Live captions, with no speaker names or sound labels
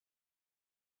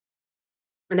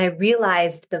And I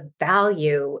realized the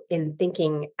value in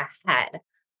thinking ahead.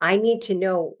 I need to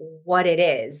know what it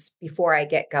is before I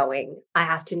get going. I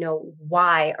have to know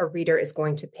why a reader is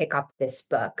going to pick up this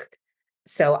book.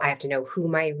 So I have to know who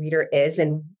my reader is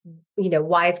and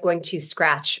why it's going to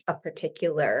scratch a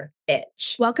particular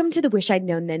itch. Welcome to the Wish I'd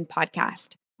Known Then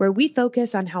podcast, where we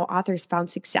focus on how authors found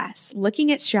success,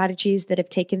 looking at strategies that have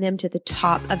taken them to the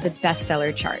top of the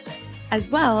bestseller charts, as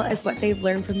well as what they've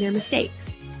learned from their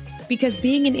mistakes. Because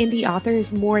being an indie author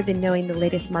is more than knowing the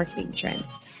latest marketing trend.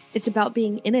 It's about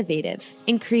being innovative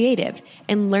and creative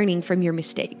and learning from your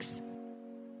mistakes.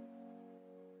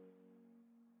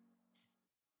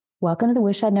 Welcome to the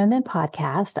Wish I'd Known Then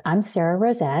podcast. I'm Sarah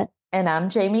Rosette. And I'm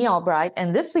Jamie Albright.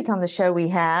 And this week on the show we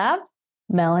have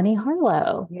Melanie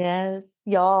Harlow. Yes,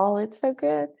 y'all, it's so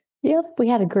good. Yep, we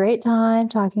had a great time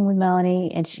talking with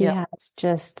Melanie, and she has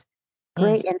just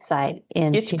great insight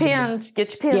into...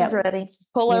 Get your pens ready.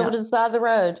 Pull over to the side of the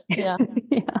road. Yeah.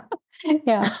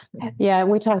 Yeah.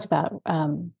 We talked about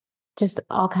just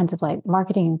all kinds of like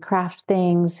marketing and craft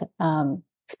things,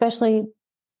 especially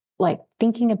like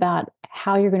thinking about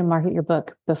how you're going to market your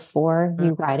book before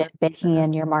you write it, baking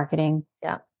in your marketing.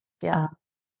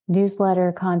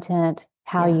 Newsletter content,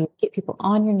 how you get people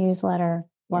on your newsletter.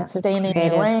 Staying in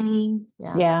your lane.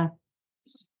 Yeah.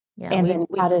 And then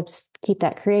how to keep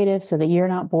that creative so that you're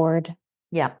not bored.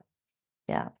 Yeah.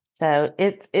 So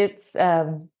it's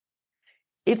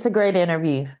a great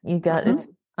interview. You got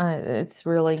it's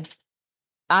really.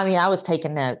 I mean, I was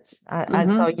taking notes. I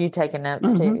saw you taking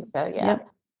notes too. So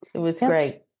it was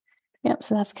great. Yep.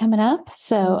 So that's coming up.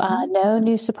 So no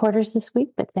new supporters this week,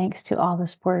 but thanks to all the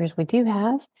supporters we do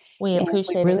have. We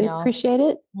appreciate really it. Y'all. Appreciate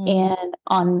it. And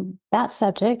on that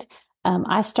subject,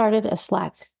 I started a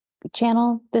Slack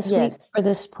channel this week for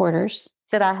the supporters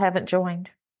that I haven't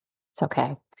joined. It's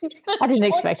okay. I didn't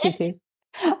expect you to.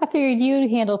 I figured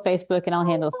you'd handle Facebook and I'll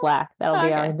handle Slack. That'll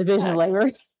be our division of labor.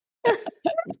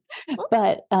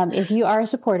 But if you are a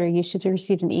supporter, you should have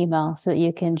received an email so that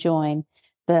you can join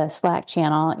the Slack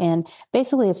channel. And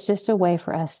basically, it's just a way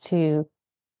for us to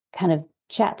kind of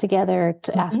chat together,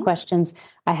 to ask questions.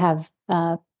 I have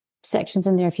sections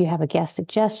in there if you have a guest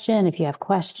suggestion, if you have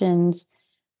questions.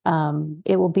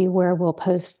 It will be where we'll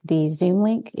post the Zoom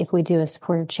link if we do a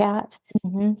supporter chat.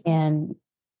 And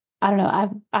I don't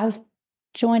know, I've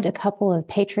joined a couple of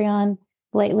Patreon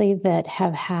lately that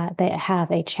have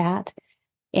a chat,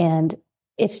 and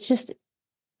it's just,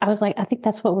 I was like, I think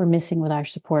that's what we're missing with our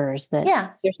supporters, that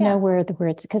there's nowhere where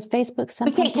it's, because Facebook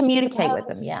sometimes we can't communicate with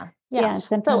them. Yeah.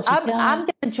 Sometimes so I'm going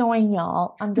to join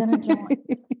y'all. I'm going to join.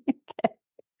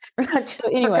 I just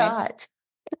forgot.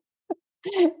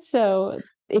 So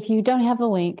if you don't have the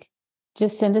link,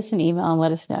 just send us an email and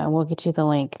let us know, and we'll get you the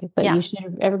link. But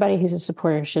everybody who's a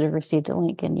supporter should have received a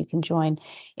link, and you can join.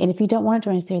 And if you don't want to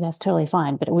join us there, that's totally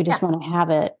fine. But we just want to have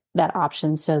that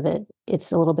option so that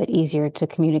it's a little bit easier to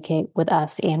communicate with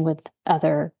us and with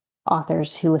other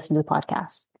authors who listen to the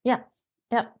podcast.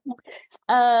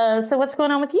 So what's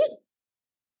going on with you?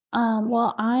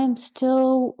 Well, I'm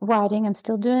still writing. I'm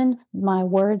still doing my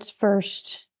words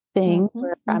first thing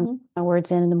where I'm putting my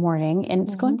words in the morning, and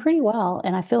it's going pretty well.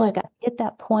 And I feel like I hit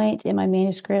that point in my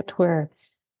manuscript where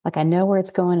like I know where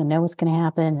it's going, I know what's going to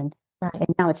happen. And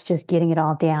now it's just getting it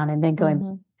all down and then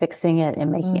going, fixing it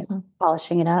and making it,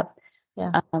 polishing it up.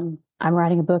 I'm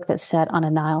writing a book that's set on a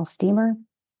Nile steamer.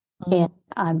 And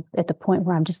I'm at the point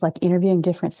where I'm just like interviewing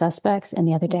different suspects. And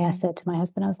the other day I said to my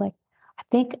husband, I was like, I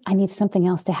think I need something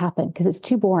else to happen because it's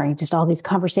too boring. Just all these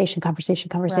conversations.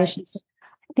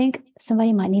 I think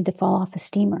somebody might need to fall off the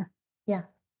steamer.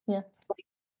 Like,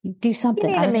 do something.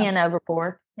 You need a man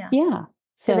overboard. Yeah.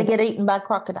 So they get eaten by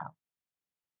crocodile.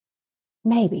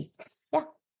 Maybe. Yeah.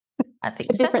 I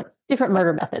think different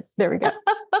murder method. There we go.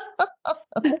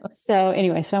 So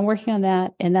anyway, I'm working on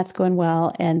that, and that's going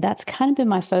well. And that's kind of been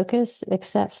my focus,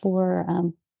 except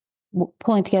for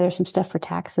pulling together some stuff for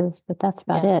taxes. But that's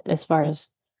about it as far as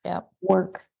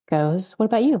work goes. What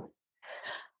about you?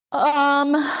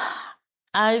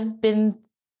 I've been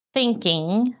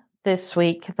thinking this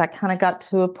week because I kind of got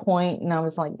to a point and I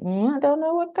was like, I don't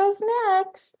know what goes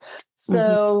next.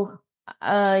 So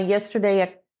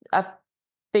yesterday I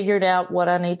figured out what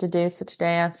I need to do. So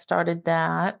today I started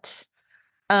that.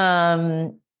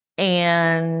 And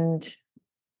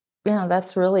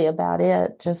that's really about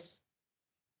it. Just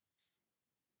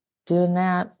doing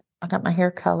that. I got my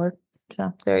hair colored.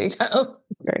 So there you go.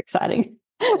 Very exciting.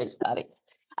 Very exciting.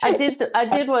 I did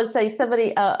want to say somebody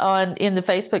in the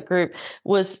Facebook group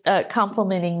was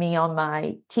complimenting me on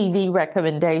my TV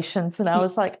recommendations, and I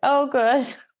was like, "Oh,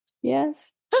 good,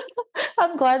 yes,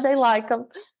 I'm glad they like them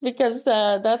because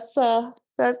that's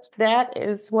That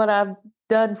is what I've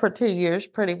done for 2 years,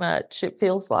 pretty much. It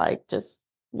feels like just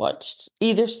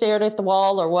either stared at the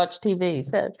wall or watched TV.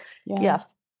 So, yeah.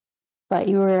 But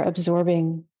you were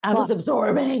absorbing. I was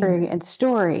absorbing. And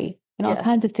story and all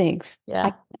kinds of things.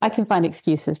 Yeah. I can find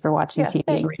excuses for watching TV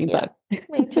and reading books.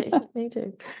 Me too. Me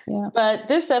too. Yeah. But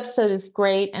this episode is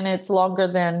great, and it's longer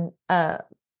than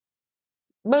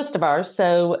most of ours.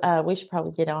 So we should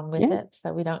probably get on with it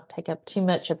so we don't take up too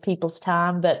much of people's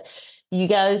time. But you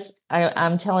guys,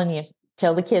 I'm telling you,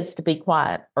 tell the kids to be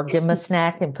quiet or give them a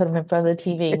snack and put them in front of the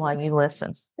TV while you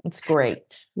listen. It's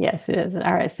great. Yes, it is.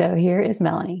 All right. So here is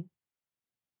Melanie.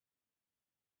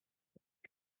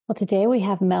 Well, today we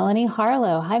have Melanie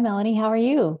Harlow. Hi, Melanie. How are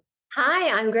you? Hi,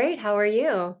 I'm great. How are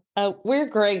you? We're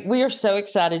great. We are so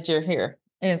excited you're here.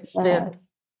 It's been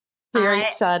very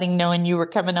exciting knowing you were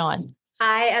coming on.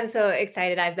 I am so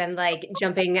excited. I've been like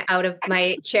jumping out of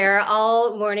my chair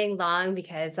all morning long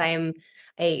because I am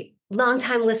a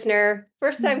longtime listener,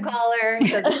 first time caller.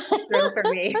 So this is a thrill for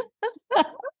me.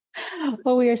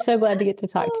 Well, we are so glad to get to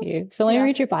talk to you. So let me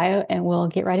read your bio and we'll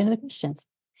get right into the questions.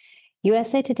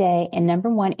 USA Today and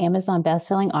 #1 Amazon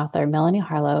bestselling author Melanie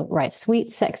Harlow writes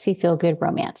sweet, sexy, feel-good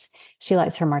romance. She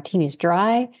likes her martinis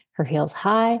dry, her heels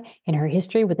high, and her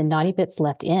history with the naughty bits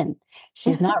left in.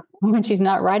 When she's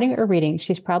not writing or reading,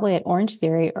 she's probably at Orange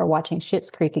Theory or watching Schitt's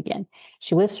Creek again.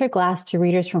 She lifts her glass to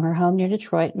readers from her home near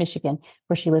Detroit, Michigan,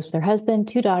 where she lives with her husband,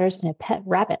 2 daughters, and a pet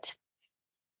rabbit.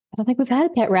 I don't think we've had a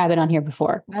pet rabbit on here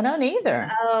before. I don't either.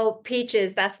 Oh,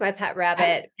 Peaches, that's my pet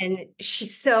rabbit. And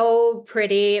she's so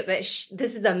pretty, but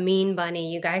this is a mean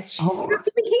bunny, you guys. She's so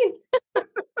mean.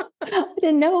 I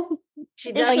didn't know.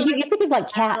 She does. Like, you think of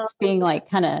like cats being like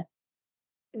kind of.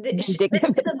 This is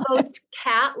the most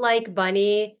cat-like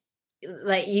bunny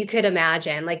like you could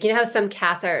imagine. Like, you know how some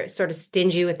cats are sort of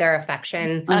stingy with their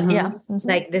affection?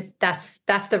 Like this,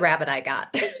 that's the rabbit I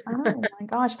got. Oh my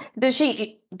gosh. Does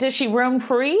she roam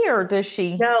free or does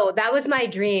she? No, that was my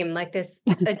dream. Like this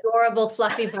adorable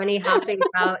fluffy bunny hopping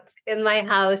out in my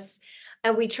house.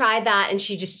 And we tried that and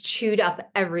she just chewed up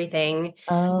everything.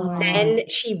 Oh. Then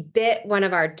she bit one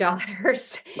of our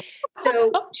daughters.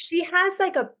 So she has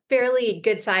like a fairly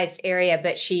good sized area,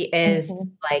 but she is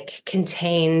like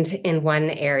contained in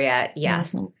one area.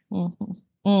 Yes.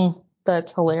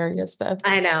 That's hilarious though.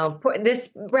 I know. This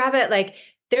rabbit, like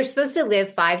they're supposed to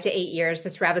live 5 to 8 years.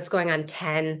 This rabbit's going on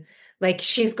 10. Like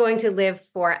she's going to live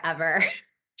forever.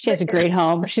 She has a great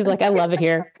home. She's like, I love it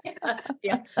here.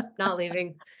 Yeah. Not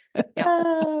leaving. Yeah.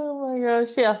 Oh my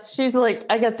gosh. Yeah. She's like,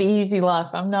 I got the easy life.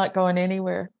 I'm not going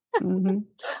anywhere.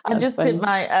 I just sent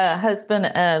my husband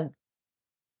a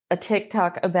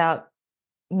TikTok about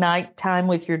nighttime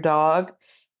with your dog.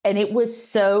 And it was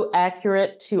so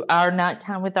accurate to our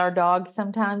nighttime with our dog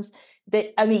sometimes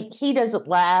that, I mean, he doesn't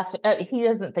laugh. He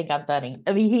doesn't think I'm funny.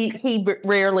 I mean, he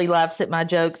rarely laughs at my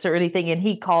jokes or anything. And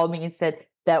he called me and said,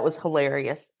 that was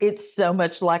hilarious. It's so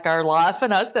much like our life.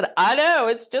 And I said, I know,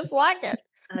 it's just like it.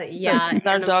 Yeah.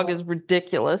 Our dog is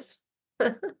ridiculous.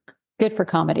 Good for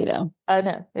comedy, though. I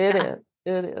know. It is.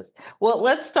 It is. Well,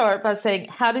 let's start by saying,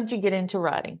 how did you get into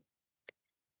writing?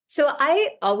 So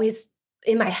I always,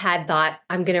 in my head, thought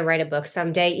I'm going to write a book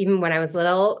someday, even when I was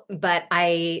little, but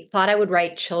I thought I would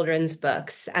write children's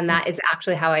books. And that is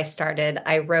actually how I started.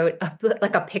 I wrote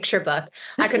a picture book.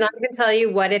 I could not even tell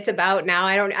you what it's about now.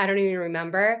 I don't even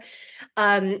remember.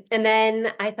 And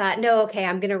then I thought, no, okay,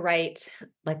 I'm going to write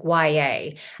like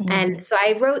YA. And so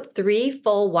I wrote 3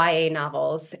 full YA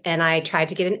novels and I tried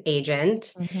to get an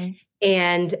agent.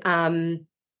 And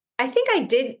I think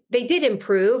they did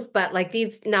improve, but like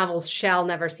these novels shall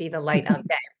never see the light of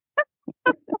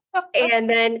day. And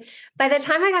then by the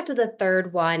time I got to the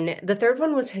third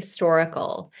one was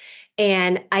historical.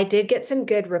 And I did get some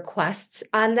good requests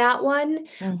on that one.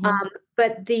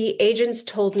 But the agents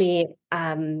told me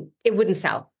it wouldn't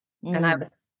sell. And I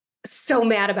was so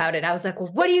mad about it. I was like,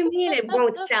 well, what do you mean it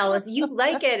won't sell? If you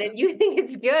like it and you think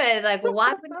it's good, like,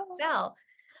 why wouldn't it sell?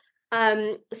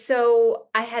 So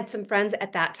I had some friends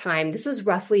at that time. This was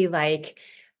roughly like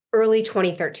early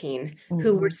 2013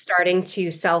 who were starting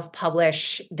to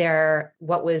self-publish their,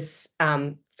 what was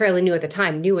fairly new at the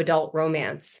time, new adult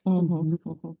romance. And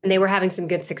they were having some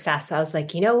good success. So I was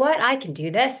like, you know what? I can do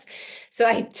this. So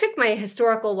I took my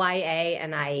historical YA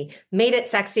and I made it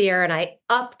sexier and I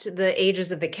upped the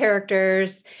ages of the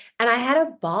characters and I had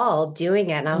a ball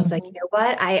doing it. And I was like, you know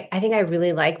what? I think I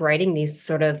really like writing these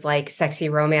sort of like sexy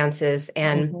romances.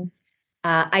 And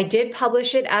I did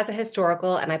publish it as a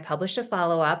historical and I published a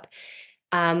follow-up.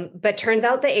 But turns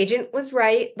out the agent was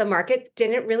right. The market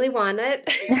didn't really want it.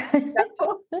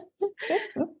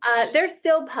 They're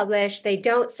still published. They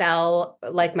don't sell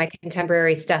like my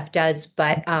contemporary stuff does,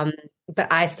 but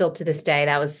I still to this day,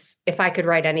 that was if I could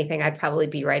write anything, I'd probably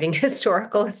be writing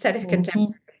historical instead of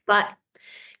contemporary. But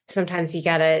sometimes you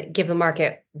gotta give the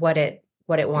market what it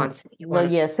wants. Well,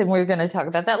 yes, and we're going to talk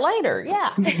about that later.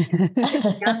 Yeah.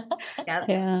 Yep.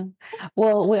 Yeah.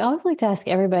 Well, we always like to ask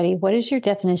everybody, what is your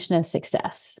definition of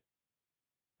success?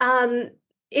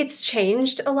 It's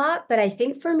changed a lot, but I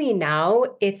think for me now,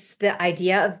 it's the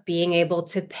idea of being able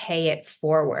to pay it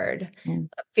forward,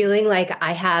 feeling like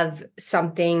I have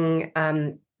something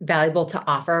valuable to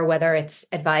offer, whether it's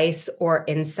advice or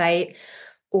insight,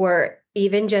 or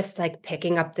even just like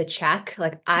picking up the check.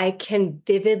 Like I can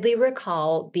vividly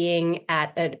recall being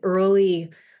at an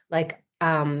early like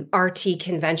RT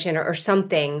convention or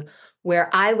something where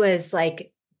I was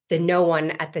like the no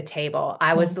one at the table.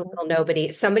 I was the little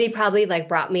nobody. Somebody probably like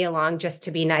brought me along just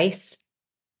to be nice.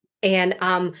 And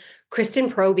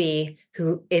Kristen Proby,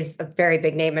 who is a very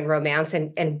big name in romance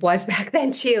and was back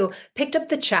then too, picked up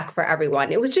the check for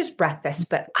everyone. It was just breakfast,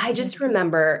 but I just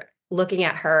remember looking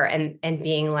at her and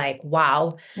being like,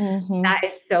 wow, that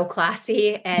is so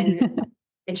classy. And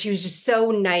she was just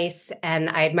so nice. And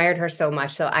I admired her so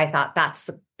much. So I thought that's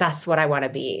what I want to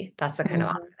be. That's the kind of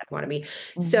author I want to be.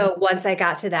 So once I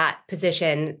got to that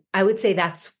position, I would say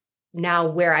that's now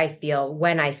where I feel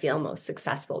when I feel most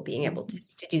successful, being able to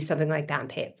do something like that and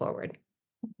pay it forward.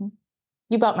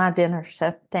 You bought my dinner,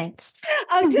 so thanks.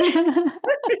 Oh,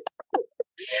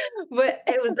 but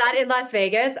it was that in Las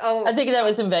Vegas. Oh, I think that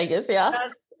was in Vegas. Yeah.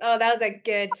 that was a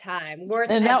good time.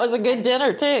 And that was a good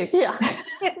dinner too. Yeah.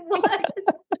 It was.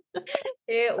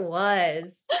 It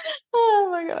was. Oh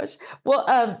my gosh.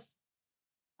 Well,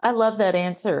 I love that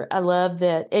answer. I love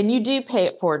that. And you do pay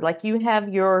it forward. Like you have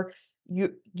your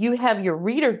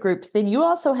reader groups, then you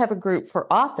also have a group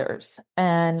for authors.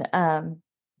 And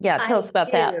tell us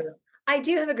about that. I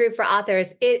do have a group for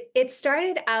authors. It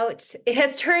started out, it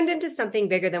has turned into something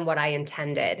bigger than what I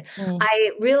intended.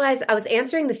 I realized I was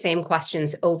answering the same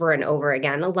questions over and over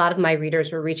again. A lot of my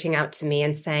readers were reaching out to me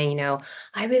and saying,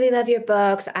 I really love your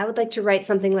books. I would like to write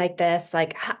something like this.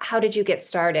 Like, how did you get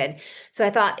started? So I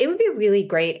thought it would be really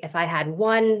great if I had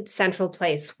one central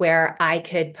place where I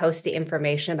could post the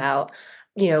information about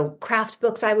craft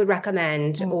books I would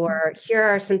recommend, or here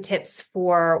are some tips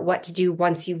for what to do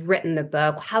once you've written the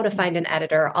book, how to find an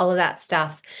editor, all of that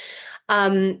stuff.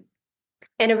 And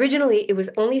originally it was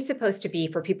only supposed to be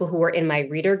for people who were in my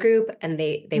reader group, and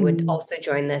they would also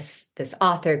join this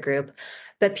author group.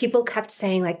 But people kept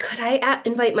saying, like, could I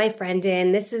invite my friend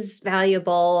in? This is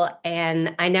valuable.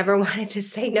 And I never wanted to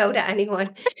say no to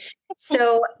anyone.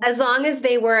 So as long as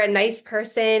they were a nice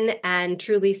person and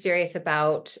truly serious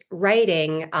about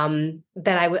writing,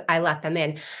 that I let them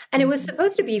in. And it was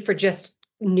supposed to be for just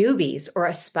newbies or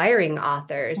aspiring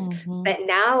authors. But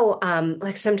now,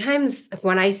 like sometimes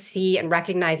when I see and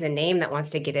recognize a name that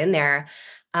wants to get in there,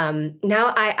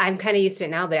 now I'm kind of used to it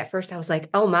now. But at first I was like,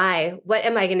 oh my, what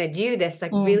am I going to do? This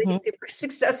like really super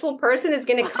successful person is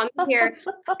going to come here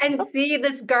and see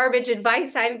this garbage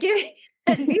advice I'm giving.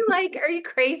 And be like, are you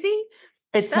crazy?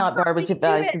 It's not garbage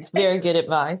advice. It's very good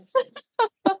advice.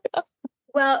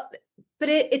 Well, but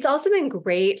it's also been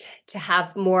great to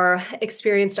have more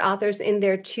experienced authors in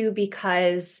there too,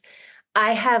 because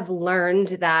I have learned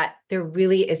that there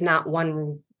really is not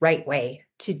one right way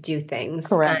to do things.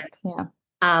 Correct.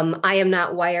 I am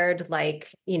not wired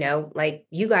like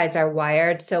you guys are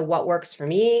wired. So what works for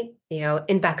me,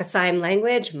 in Becca Syme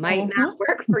language might not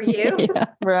work for you.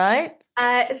 Right.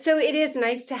 So it is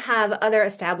nice to have other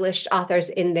established authors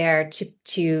in there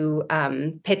to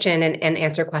pitch in and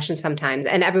answer questions sometimes.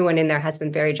 And everyone in there has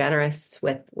been very generous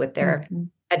with their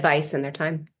advice and their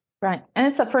time. Right. And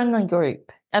it's a friendly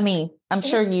group. I mean, I'm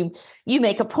sure you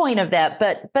make a point of that,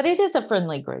 but it is a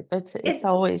friendly group. It's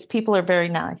always, people are very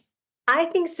nice. I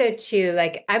think so too.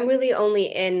 Like I'm really only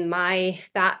in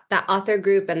that author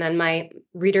group and then my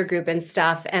reader group and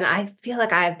stuff. And I feel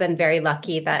like I've been very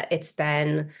lucky that it's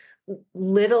been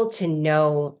little to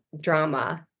no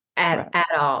drama at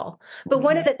all. But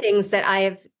one of the things that I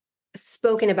have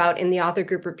spoken about in the author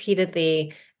group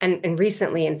repeatedly and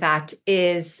recently, in fact,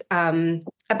 is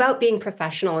about being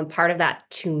professional. And part of that,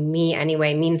 to me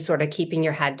anyway, means sort of keeping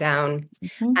your head down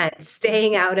and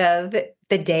staying out of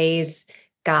the day's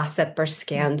gossip or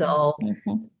scandal.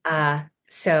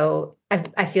 So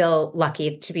I feel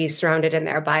lucky to be surrounded in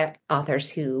there by authors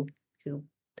who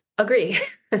agree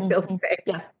and feel the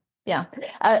same. Yeah.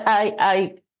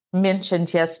 I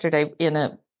mentioned yesterday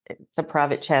it's a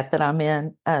private chat that I'm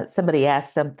in, somebody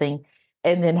asked something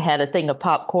and then had a thing of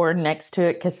popcorn next to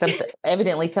it because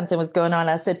evidently something was going on.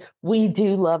 I said, we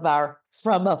do love our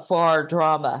from afar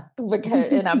drama,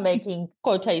 and I'm making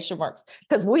quotation marks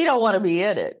because we don't want to be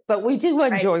in it, but we do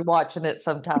enjoy watching it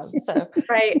sometimes. So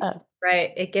right.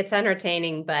 It gets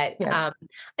entertaining, but yes.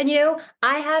 and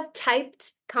I have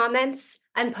typed comments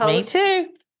and posts. Me too.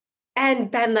 And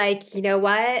been like, you know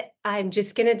what? I'm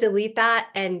just going to delete that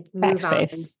and move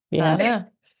Backspace. on. Yeah.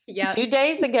 Yeah. 2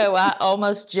 days ago, I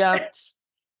almost jumped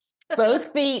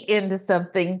both feet into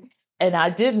something, and I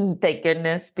didn't, thank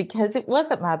goodness, because it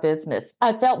wasn't my business.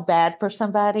 I felt bad for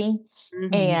somebody,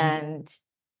 and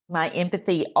my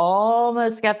empathy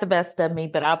almost got the best of me,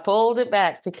 but I pulled it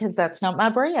back because that's not my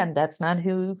brand. That is not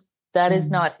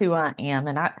who I am.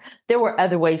 And there were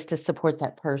other ways to support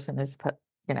that person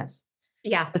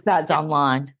besides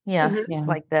online.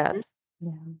 Like that.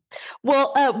 Yeah.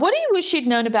 Well, what do you wish you'd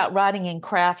known about writing and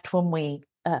craft when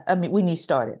you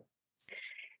started?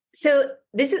 So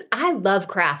I love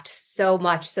craft so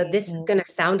much. So this is going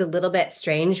to sound a little bit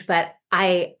strange, but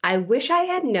I wish I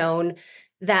had known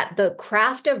that the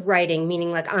craft of writing,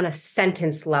 meaning like on a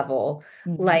sentence level,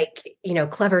 like,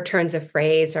 clever turns of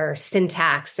phrase or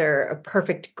syntax or a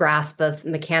perfect grasp of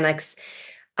mechanics,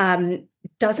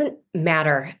 doesn't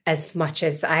matter as much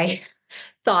as I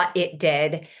thought it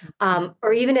did,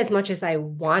 or even as much as I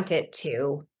want it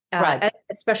to,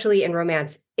 especially in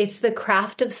romance. It's the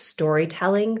craft of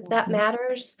storytelling that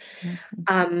matters.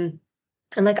 And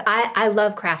like, I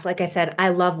love craft. Like I said, I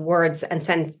love words and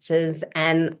sentences,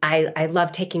 and I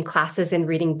love taking classes and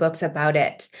reading books about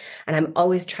it. And I'm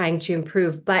always trying to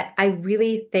improve, but I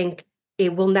really think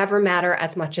it will never matter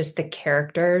as much as the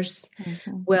characters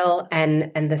will,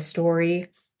 and the story.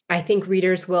 I think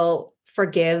readers will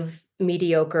forgive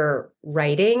mediocre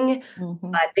writing,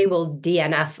 but they will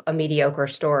DNF a mediocre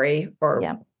story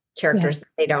or characters that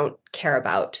they don't care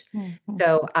about.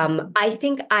 So I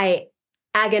think I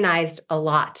agonized a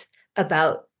lot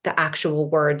about the actual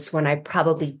words when I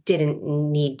probably didn't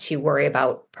need to worry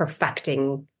about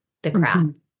perfecting the craft.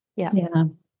 Yeah.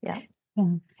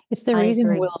 It's the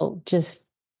reason we'll just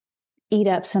eat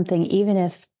up something, even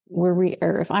if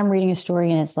or if I'm reading a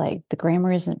story and it's like the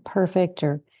grammar isn't perfect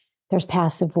or there's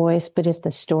passive voice, but if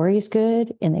the story's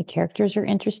good and the characters are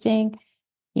interesting,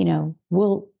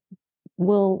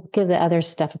 we'll give the other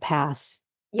stuff a pass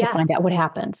to find out what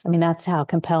happens. I mean, that's how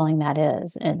compelling that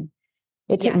is. And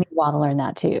it took me a while to learn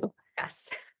that too. Yes.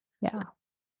 Yeah.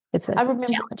 It's a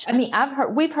challenge. I mean,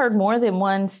 we've heard more than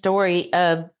one story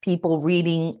of people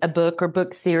reading a book or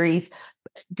book series,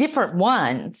 different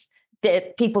ones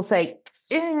that people say,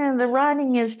 the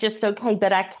writing is just okay,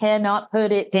 but I cannot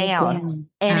put it down.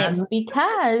 And it's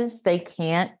because they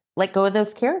can't let go of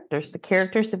those characters. The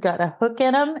characters have got a hook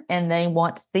in them and they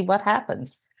want to see what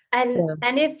happens.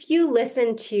 And if you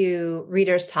listen to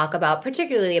readers talk about,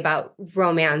 particularly about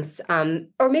romance,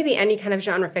 or maybe any kind of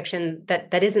genre fiction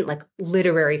that isn't like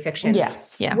literary fiction,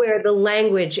 where the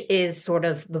language is sort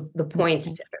of the point,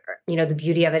 the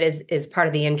beauty of it is part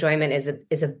of the enjoyment,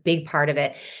 is a big part of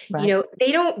it. Right.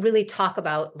 They don't really talk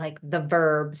about like the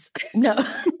verbs. No.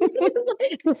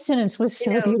 The sentence was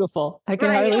so beautiful. I can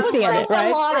hardly stand it,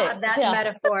 right? That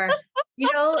metaphor.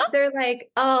 They're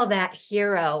like, oh, that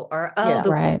hero, or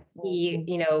he,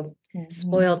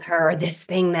 spoiled her, or this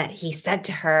thing that he said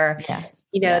to her.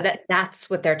 That's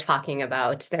what they're talking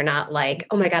about. They're not like,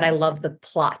 oh my God, I love the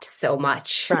plot so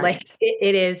much. Right. Like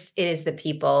it is the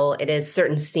people, it is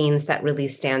certain scenes that really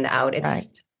stand out.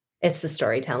 It's the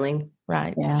storytelling.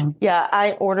 Right. Yeah.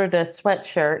 I ordered a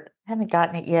sweatshirt. I haven't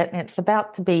gotten it yet, and it's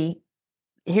about to be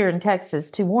here in Texas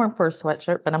too warm for a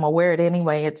sweatshirt, but I'm gonna wear it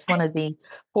anyway. It's one of the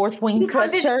Fourth Wing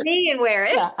sweatshirts. Come see and wear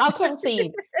it. Yeah, I'll come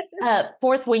see you.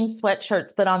 Fourth Wing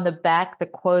sweatshirts, but on the back, the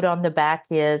quote on the back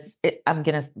is, I'm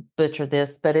gonna butcher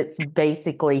this, but it's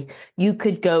basically,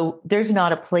 there's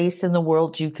not a place in the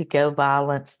world you could go,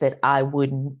 Violence, that I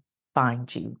wouldn't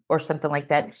find you, or something like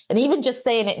that. And even just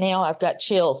saying it now, I've got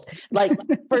chills. Like,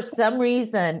 for some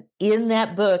reason in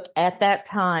that book at that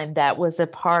time, that was a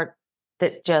part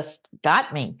that just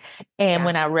got me. And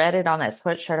when I read it on that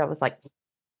sweatshirt, I was like,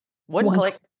 one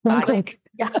click.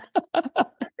 Yeah.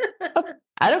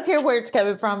 I don't care where it's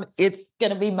coming from. It's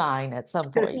going to be mine at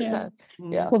some point. So,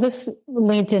 Well, this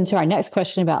leads into our next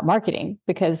question about marketing,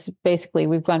 because basically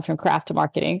we've gone from craft to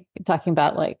marketing, talking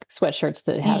about like sweatshirts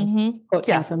that have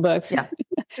quotes from books. Yeah.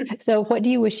 So what do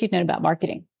you wish you'd known about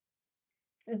marketing?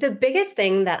 The biggest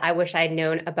thing that I wish I'd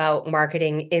known about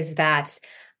marketing is that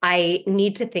I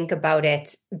need to think about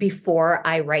it before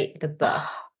I write the book.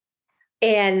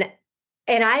 And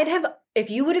I'd have if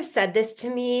you would have said this to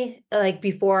me like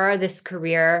before this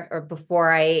career or before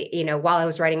while I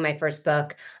was writing my first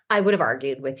book, I would have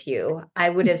argued with you. I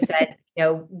would have said,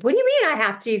 what do you mean I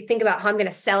have to think about how I'm going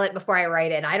to sell it before I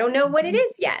write it? I don't know what it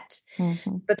is yet.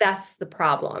 Mm-hmm. But that's the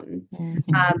problem.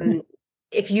 Mm-hmm.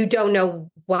 If you don't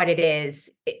know what it is,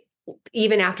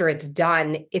 even after it's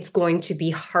done, it's going to be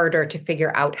harder to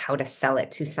figure out how to sell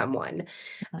it to someone.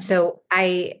 Right. So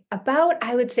I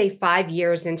would say 5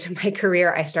 years into my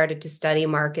career, I started to study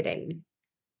marketing.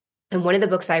 And one of the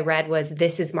books I read was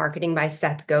This is Marketing by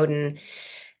Seth Godin.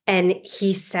 And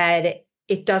he said,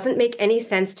 it doesn't make any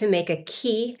sense to make a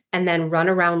key and then run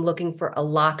around looking for a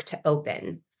lock to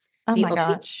open. Oh The my only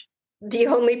gosh. The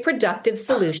only productive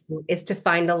solution is to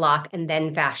find a lock and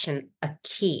then fashion a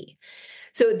key.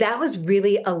 So that was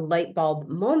really a light bulb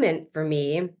moment for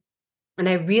me. And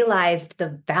I realized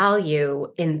the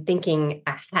value in thinking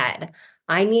ahead.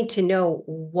 I need to know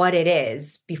what it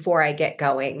is before I get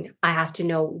going. I have to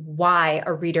know why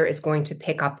a reader is going to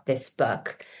pick up this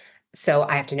book. So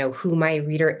I have to know who my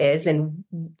reader is and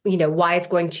why it's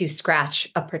going to scratch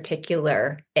a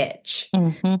particular itch.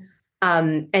 Mm-hmm.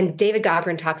 And David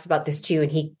Gaughran talks about this too,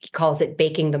 and he calls it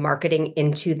baking the marketing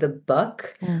into the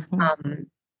book. Mm-hmm.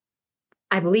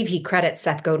 I believe he credits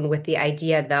Seth Godin with the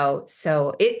idea, though.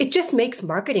 So it just makes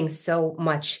marketing so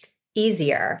much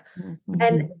easier. Mm-hmm.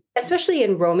 And especially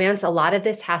in romance, a lot of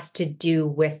this has to do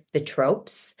with the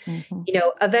tropes. Mm-hmm.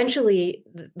 Eventually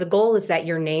the goal is that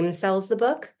your name sells the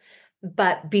book.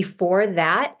 But before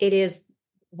that, it is,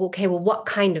 okay, well, what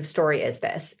kind of story is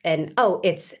this? And,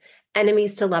 it's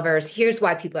enemies to lovers. Here's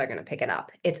why people are going to pick it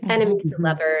up. It's Mm-hmm. enemies to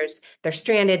lovers. They're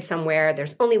stranded somewhere.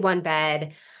 There's only one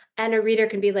bed. And a reader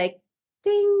can be like,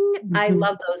 ding, I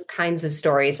love those kinds of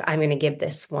stories. I'm going to give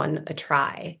this one a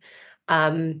try.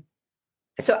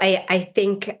 So I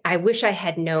think I wish I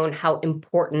had known how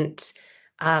important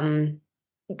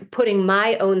putting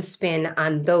my own spin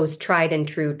on those tried and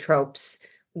true tropes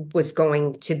was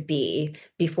going to be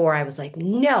before I was like,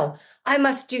 no, I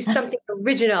must do something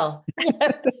original.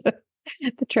 Yes.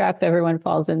 The trap everyone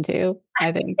falls into.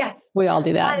 I think Yes. we all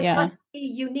do that. I must be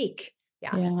unique.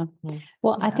 Yeah. Yeah.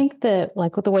 Well, I think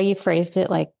with the way you phrased it,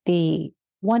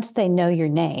 once they know your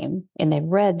name and they've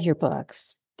read your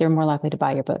books, they're more likely to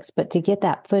buy your books. But to get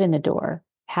that foot in the door,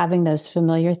 having those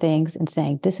familiar things and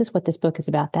saying, this is what this book is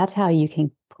about, that's how you can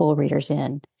pull readers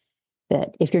in.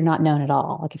 That if you're not known at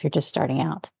all, like if you're just starting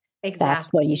out, that's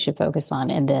what you should focus on,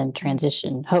 and then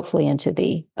transition hopefully into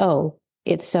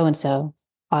it's so-and-so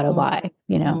auto buy,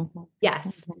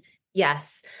 Yes.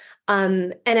 Yes.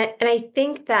 And I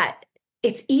think that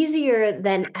it's easier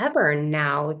than ever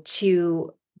now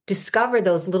to discover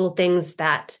those little things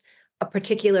that a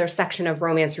particular section of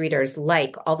romance readers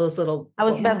like, all those little. I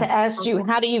was about to ask you,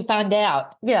 how do you find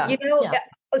out? Yeah.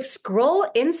 Scroll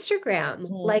Instagram,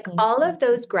 like all of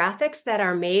those graphics that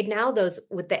are made now, those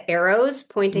with the arrows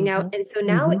pointing out. And so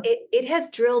now it has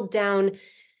drilled down.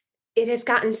 It has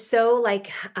gotten so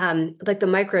like the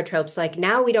micro-tropes. Like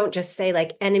now we don't just say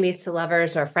like enemies to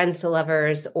lovers or friends to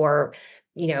lovers or,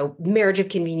 marriage of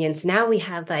convenience. Now we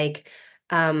have like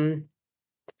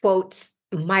quotes,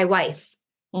 my wife.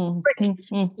 You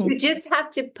just have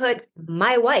to put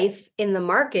my wife in the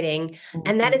marketing,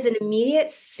 and that is an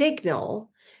immediate signal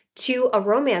to a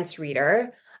romance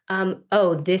reader.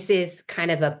 This is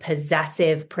kind of a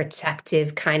possessive,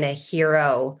 protective kind of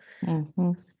hero.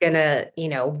 Gonna,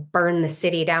 burn the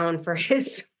city down for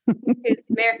his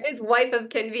wife of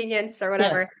convenience or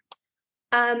whatever.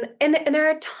 Yes. And there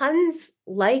are tons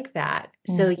like that.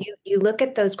 So you look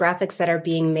at those graphics that are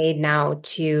being made now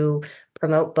to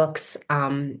promote books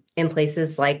in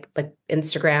places like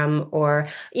Instagram or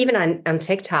even on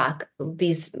TikTok.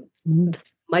 This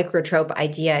micro-trope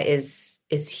idea is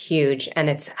huge, and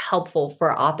it's helpful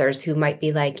for authors who might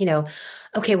be like,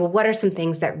 okay, well, what are some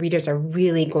things that readers are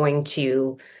really going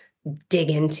to dig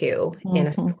into in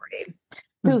a story?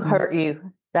 Who hurt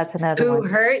you? That's another one. Who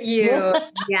hurt you?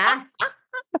 Yeah.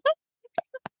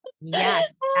 Yes.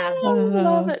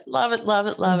 Love it. Love it. Love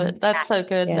it. Love it. That's so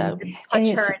good, though. Touch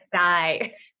her and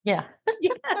die. Yeah.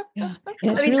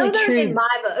 It's really true in my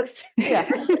books. Yeah.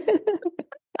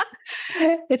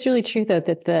 It's really true, though,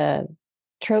 that the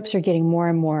tropes are getting more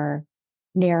and more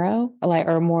narrow,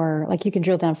 or more like you can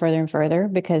drill down further and further.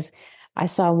 Because I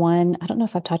saw one, I don't know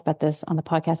if I've talked about this on the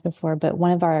podcast before, but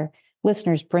one of our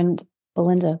listeners,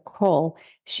 Belinda Kroll,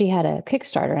 she had a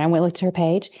Kickstarter, and I went and looked at her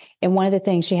page. And one of the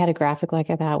things, she had a graphic like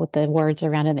that with the words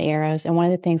around and the arrows. And one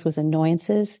of the things was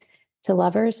annoyances to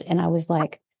lovers. And I was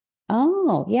like,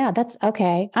 oh, yeah, that's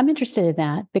okay. I'm interested in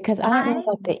that, because I don't know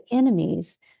about the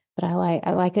enemies, but I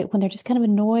like it when they're just kind of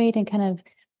annoyed and kind of,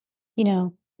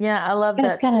 Yeah, I love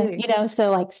That's that kind too. of, so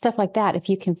like stuff like that, if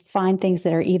you can find things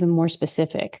that are even more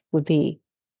specific would be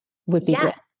good.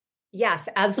 Yes. Yes,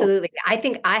 Cool. absolutely. I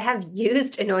think I have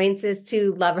used annoyances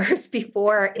to lovers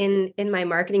before in my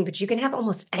marketing, but you can have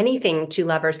almost anything to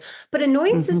lovers. But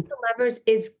annoyances Hmm. to lovers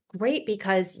is great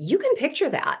because you can picture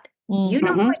that. You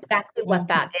know Hmm. exactly what Mhm.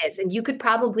 that is. And you could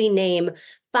probably name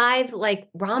 5 like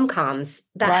rom-coms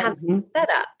that Right. have set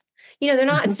up. They're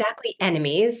not Hmm. exactly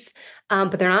enemies,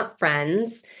 but they're not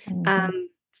friends. Mhm.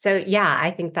 So yeah,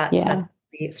 I think that that's Yeah. a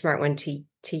really smart one to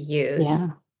use. Yeah.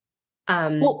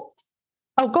 Um, Well,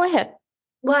 oh, go ahead.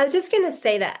 well, I was just going to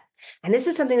say that, and this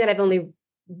is something that I've only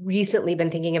recently been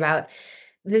thinking about.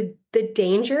 The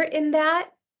danger in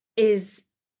that is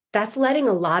that's letting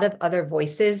a lot of other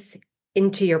voices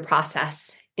into your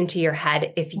process, into your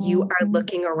head. If you are Mhm.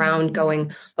 looking around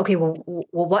going, okay, well,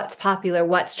 what's popular?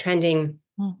 What's trending?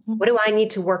 Mhm. What do I need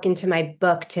to work into my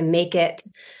book to make it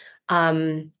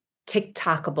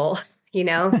TikTokable, you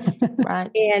know? Right.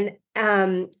 And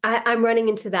I'm running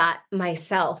into that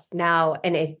myself now,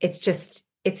 and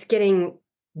it's getting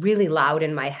really loud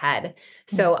in my head.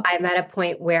 So Mhm. I'm at a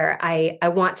point where I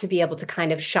want to be able to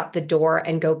kind of shut the door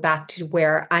and go back to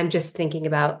where I'm just thinking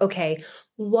about, okay,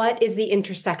 what is the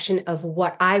intersection of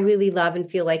what I really love and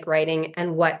feel like writing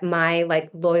and what my like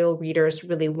loyal readers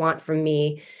really want from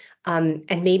me, and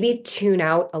maybe tune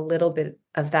out a little bit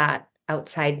of that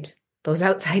those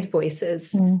outside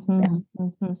voices. Mhm.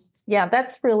 Mhm. Yeah,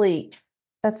 that's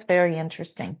very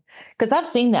interesting because I've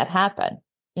seen that happen,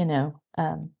 you know.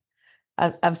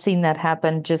 I've seen that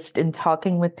happen just in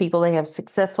talking with people. They have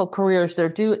successful careers.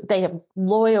 They have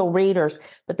loyal readers,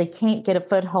 but they can't get a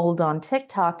foothold on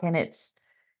TikTok, and it's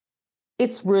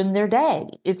ruined their day.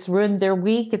 It's ruined their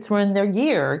week. It's ruined their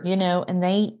year,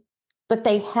 but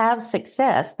they have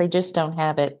success. They just don't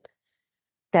have it.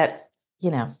 That's,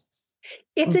 you know,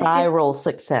 It's a different. viral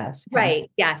success kind of.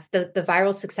 Right. Yes. The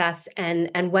viral success.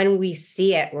 And when we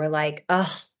see it, we're like,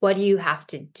 oh, what do you have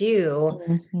to do?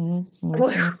 Mhm.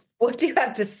 What, Mhm. what do you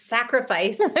have to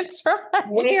sacrifice? That's right.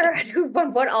 Where,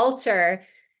 on what altar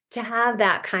to have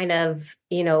that kind of,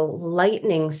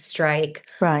 lightning strike?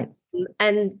 Right.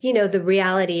 And, the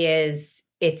reality is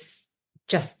it's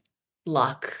just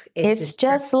luck. It's It's just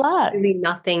just luck. really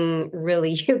nothing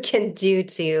really you can do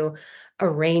to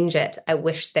arrange it. I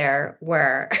wish there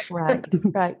were. Right.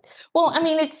 Right. Well, I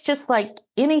mean, it's just like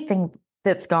anything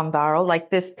that's gone viral,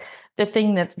 like the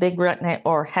thing that's big right now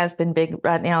or has been big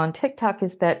right now on TikTok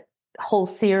is that whole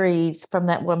series from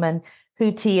that woman,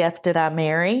 Who TF Did I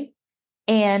Marry?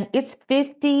 And it's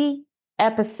 50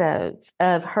 episodes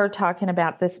of her talking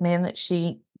about this man that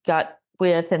she got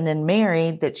with and then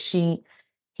married that he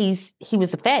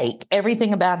was a fake.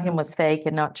 Everything about him was fake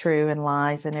and not true and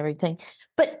lies and everything.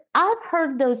 But I've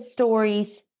heard those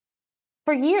stories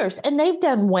for years and they've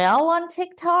done well on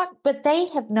TikTok, but they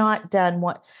have not done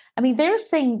what I mean, they're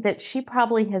saying that she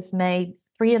probably has made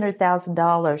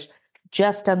 $300,000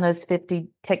 just on those 50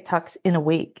 TikToks in a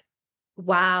week.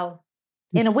 Wow.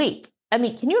 In a week. I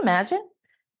mean, can you imagine?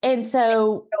 And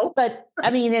so, Nope. but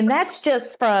I mean, and that's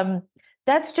just from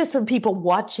people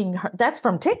watching her. That's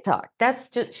from TikTok. That's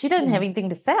just she doesn't have anything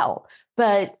to sell.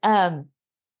 But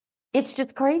it's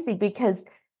just crazy because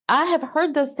I have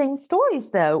heard those same stories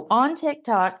though on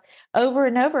TikTok over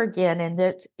and over again, and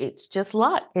it's just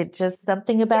luck. It's just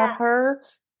something about Yeah. her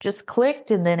just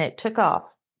clicked, and then it took off.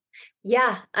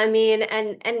 Yeah. I mean,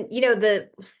 and the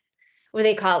what do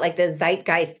they call it? Like the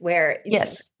zeitgeist, where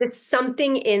Yes. it's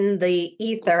something in the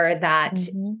ether that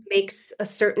Hmm. makes a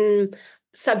certain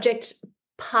subject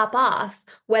pop off,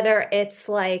 whether it's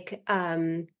like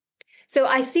so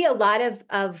I see a lot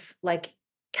of like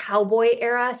cowboy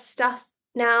era stuff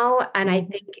now, and I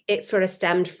Hmm. think it sort of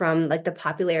stemmed from like the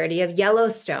popularity of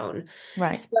Yellowstone.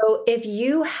 Right. So if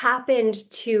you happened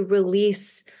to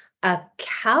release a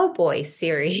cowboy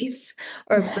series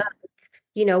or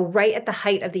right at the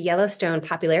height of the Yellowstone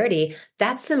popularity,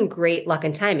 that's some great luck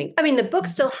and timing. I mean, the book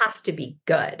still has to be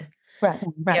good. Right.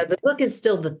 Right. The book is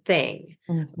still the thing,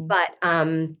 Hmm. but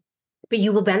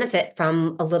you will benefit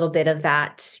from a little bit of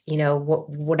that,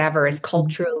 whatever is Mhm.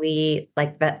 culturally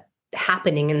like that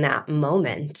happening in that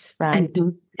moment. Right. And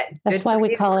Mhm. good That's why for we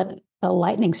you. call it a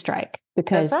lightning strike, That's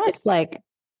because right. it's like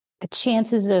the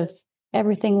chances of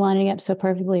everything lining up so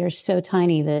perfectly are so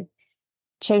tiny that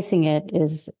chasing it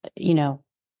is,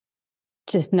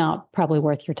 just not probably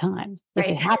worth your time. If it Right.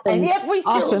 And happens, yet we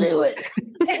still awesome. do it.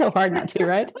 It's so hard not to,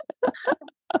 right?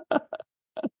 Yeah,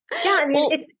 I mean,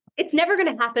 Well, it's never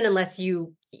going to happen unless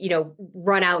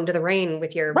run out into the rain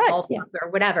with your right. golf Yeah. club or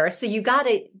whatever. So you got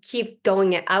to keep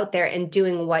going out there and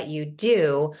doing what you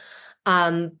do.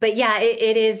 But yeah,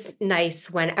 it is nice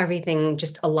when everything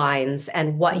just aligns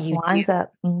and what Just you lines do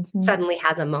up. suddenly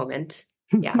has a moment.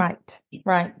 Yeah. Right.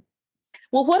 Right.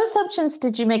 Well, what assumptions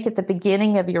did you make at the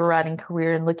beginning of your writing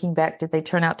career, and looking back, did they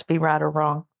turn out to be right or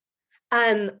wrong?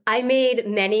 I made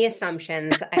many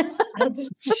assumptions. I'll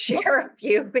just share a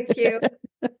few with you.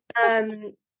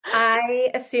 Um, I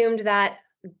assumed that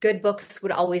good books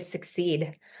would always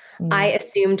succeed. I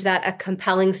assumed that a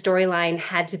compelling storyline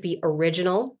had to be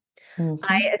original.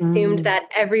 I assumed that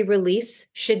every release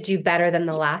should do better than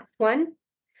the last one.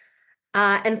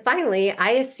 And finally,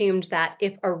 I assumed that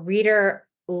if a reader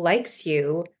likes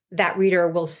you, that reader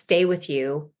will stay with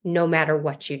you no matter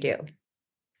what you do.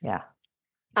 Yeah.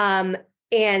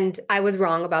 And I was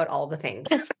wrong about all the things.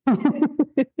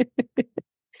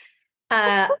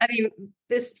 I mean,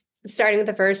 this starting with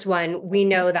the first one, we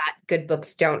know that good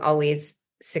books don't always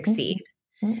succeed.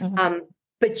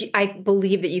 But I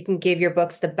believe that you can give your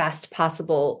books the best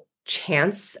possible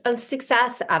chance of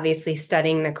success. Obviously,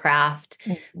 studying the craft,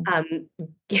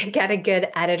 get a good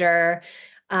editor,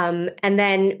 and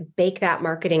then bake that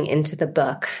marketing into the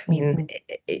book. I mean,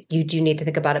 you do need to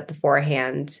think about it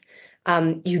beforehand.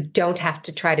 You don't have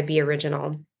to try to be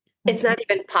original. It's not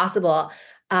even possible.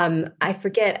 I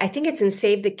forget, I think it's in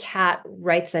Save the Cat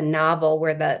Writes a Novel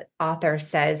where the author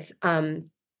says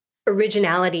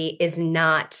originality is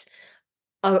not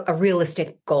a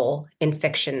realistic goal in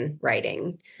fiction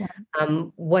writing.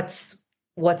 What's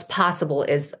possible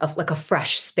is like a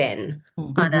fresh spin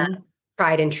on a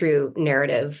tried and true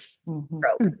narrative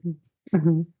trope.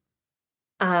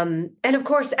 And of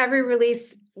course, every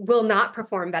release will not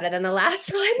perform better than the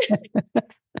last one.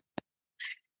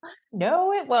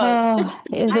 No, it won't.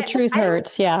 The truth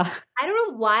hurts. Yeah. I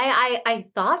don't know why I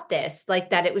thought this, like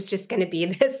that it was just going to be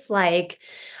this like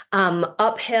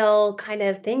uphill kind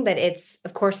of thing, but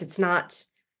of course it's not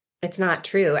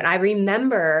true. And I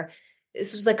remember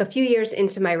this was like a few years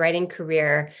into my writing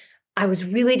career. I was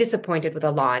really disappointed with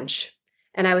a launch.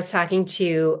 And I was talking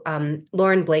to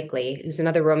Lauren Blakely, who's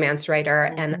another romance writer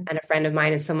and a friend of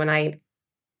mine and someone I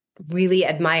really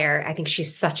admire. I think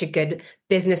she's such a good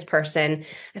business person.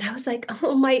 And I was like,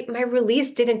 oh, my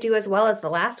release didn't do as well as the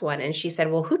last one. And she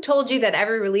said, well, who told you that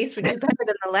every release would do better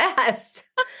than the last?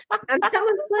 And I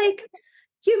was like,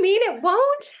 you mean it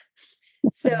won't?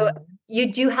 So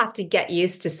you do have to get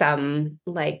used to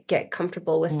get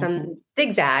comfortable with some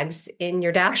zigzags in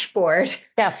your dashboard.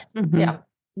 Yeah. Yeah.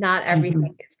 Not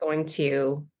everything is going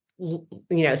to,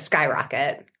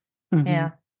 skyrocket.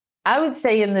 Yeah. I would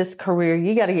say in this career,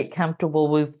 you got to get comfortable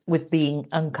with being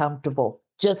uncomfortable,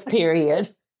 just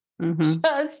period,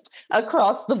 just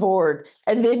across the board.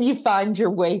 And then you find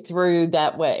your way through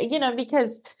that way,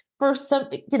 because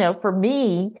for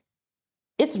me,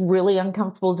 it's really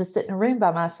uncomfortable to sit in a room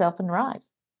by myself and write.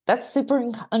 That's super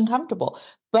uncomfortable.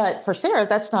 But for Sarah,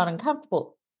 that's not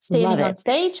uncomfortable. Standing on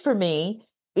stage for me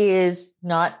is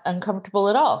not uncomfortable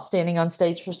at all. Standing on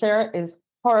stage for Sarah is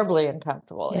horribly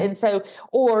uncomfortable. Yeah. And so,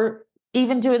 or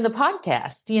even doing the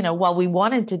podcast, while we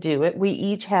wanted to do it, we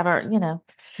each have our,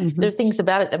 there are things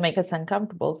about it that make us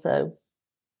uncomfortable. So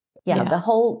the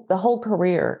whole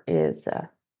career is,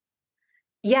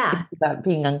 about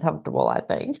being uncomfortable, I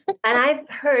think. And I've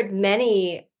heard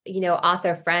many,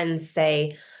 author friends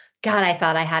say, God, I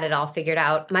thought I had it all figured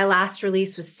out. My last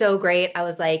release was so great. I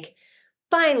was like,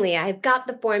 finally, I've got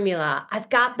the formula. I've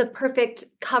got the perfect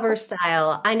cover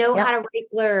style. I know how to write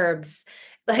blurbs.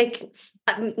 Like,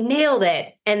 nailed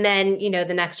it. And then,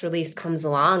 the next release comes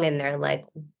along and they're like,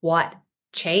 what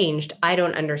changed? I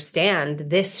don't understand.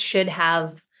 This should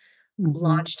have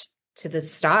launched to the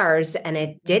stars and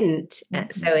it didn't.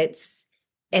 So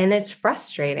it's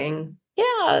frustrating.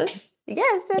 Yes.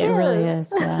 Yes, it is. Really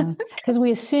is. Yeah. Because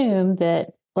we assume that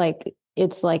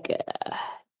it's like,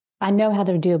 I know how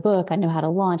to do a book. I know how to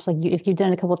launch. Like if you've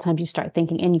done it a couple of times, you start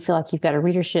thinking and you feel like you've got a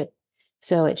readership.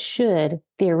 So it should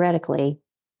theoretically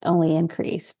only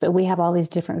increase. But we have all these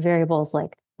different variables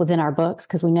like within our books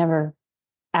because we never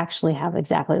actually have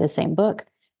exactly the same book.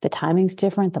 The timing's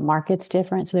different. The market's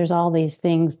different. So there's all these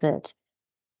things that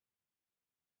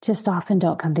just often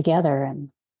don't come together.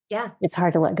 And it's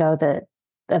hard to let go of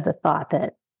the thought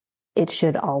that it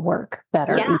should all work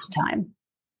better each time.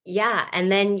 Yeah.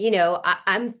 And then,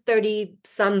 I'm 30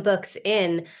 some books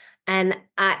in and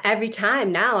every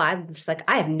time now I'm just like,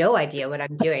 I have no idea what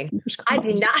I'm doing.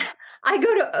 I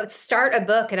go to start a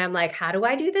book and I'm like, how do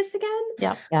I do this again?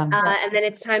 Yeah. And then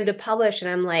it's time to publish.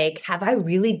 And I'm like, have I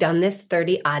really done this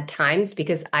 30 odd times?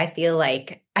 Because I feel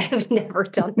like I have never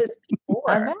done this before.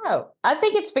 I know. I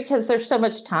think it's because there's so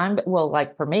much time. Well,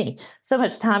 like for me, so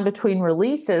much time between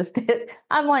releases that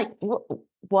I'm like,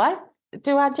 what?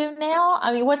 do I do now?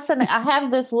 I mean, I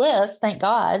have this list, thank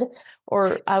God,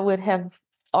 or I would have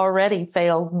already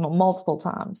failed multiple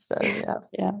times. So,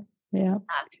 yeah. Yeah.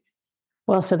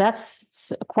 Well, so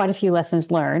that's quite a few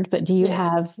lessons learned, but do you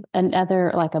have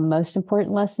another, like a most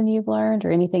important lesson you've learned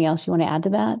or anything else you want to add to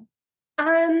that?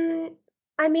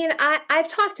 I mean, I've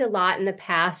talked a lot in the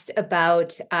past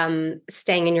about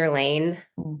staying in your lane.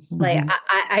 Like Mhm.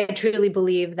 I truly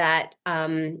believe that,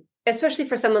 especially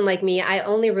for someone like me, I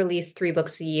only release 3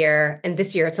 books a year, and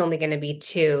this year it's only going to be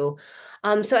 2.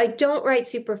 So I don't write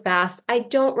super fast. I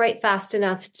don't write fast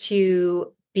enough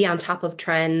to be on top of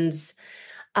trends.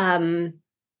 Um,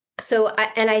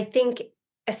 and I think,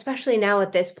 especially now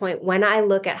at this point, when I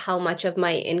look at how much of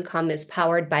my income is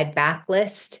powered by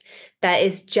backlist, that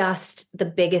is just the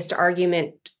biggest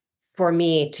argument for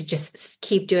me to just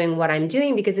keep doing what I'm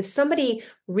doing. Because if somebody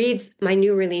reads my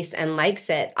new release and likes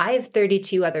it, I have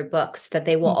 32 other books that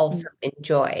they will also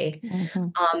enjoy.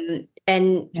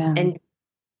 And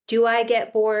do I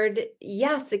get bored?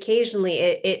 Yes, occasionally.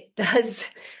 It does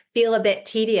feel a bit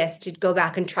tedious to go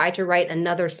back and try to write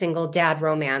another single dad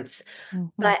romance.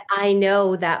 But I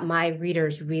know that my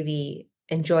readers really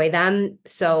enjoy them.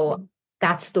 So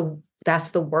that's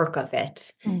the work of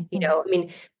it. You know, I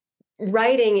mean,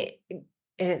 writing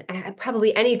and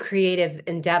probably any creative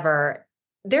endeavor,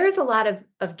 there is a lot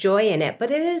of joy in it,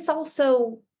 but it is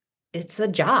also it's a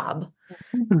job.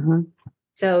 Mhm.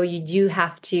 So you do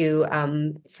have to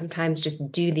sometimes just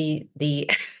do the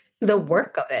the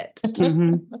work of it.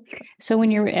 Mhm. So when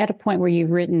you're at a point where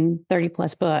you've written 30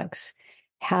 plus books,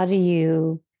 how do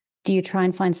you try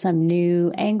and find some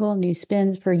new angle, new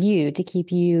spins for you to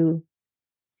keep you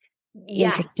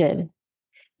Yes. interested?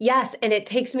 Yes, and it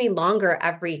takes me longer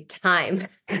every time.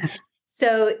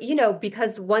 So,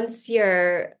 because once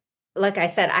you're, like I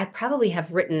said, I probably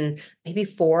have written maybe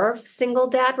 4 single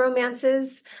dad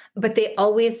romances, but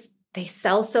they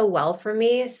sell so well for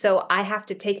me. So I have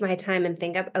to take my time and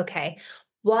think of, okay,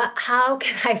 how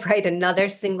can I write another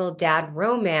single dad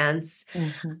romance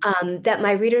that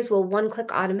my readers will one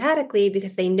click automatically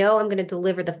because they know I'm going to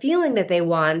deliver the feeling that they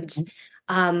want.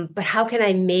 But how can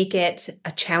I make it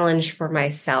a challenge for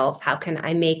myself? How can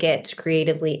I make it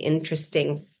creatively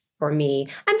interesting for me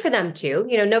and for them too?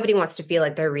 Nobody wants to feel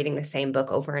like they're reading the same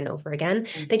book over and over again.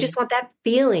 They just want that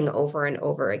feeling over and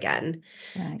over again.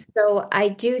 Right. So I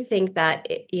do think that,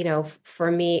 for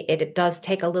me, it does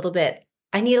take a little bit.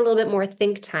 I need a little bit more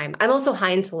think time. I'm also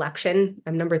high intellection.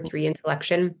 I'm number 3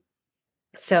 intellection.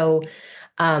 So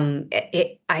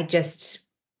I just,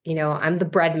 I'm the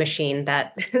bread machine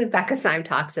that Becca Syme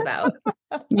talks about.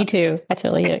 Me too. I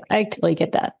totally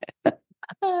get that.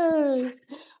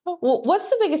 Well, what's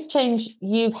the biggest change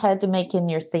you've had to make in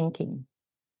your thinking?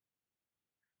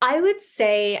 I would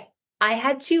say I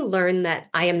had to learn that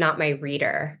I am not my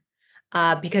reader,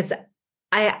 because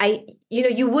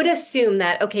you would assume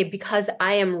that, okay, because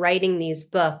I am writing these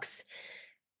books,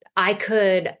 I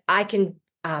can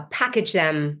package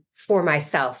them for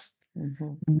myself,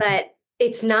 but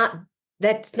that's not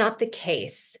the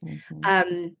case.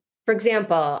 For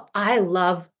example, I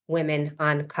love women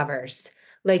on covers.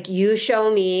 Like, you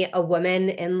show me a woman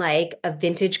in like a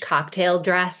vintage cocktail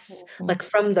dress, like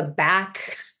from the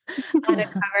back on a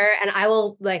cover, and I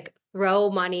will like throw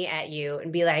money at you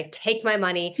and be like, take my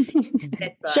money.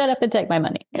 Shut up and take my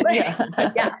money. Yeah.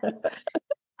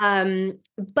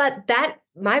 But that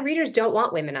my readers don't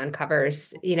want women on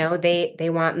covers. They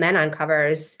want men on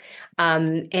covers.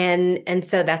 And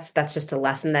so that's just a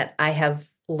lesson that I have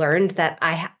learned, that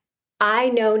I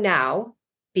know now,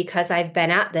 because I've been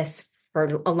at this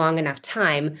for a long enough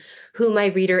time, who my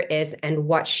reader is and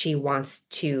what she wants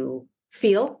to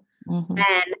feel.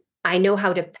 And I know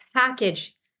how to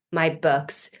package my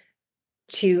books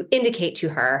to indicate to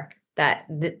her that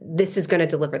this is going to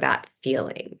deliver that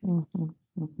feeling.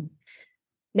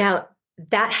 Now,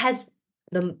 that has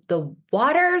the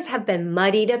waters have been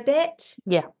muddied a bit,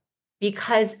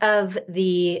 because of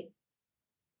the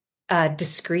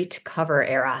discrete cover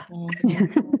era.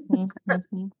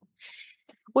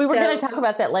 We were going to talk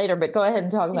about that later, but go ahead and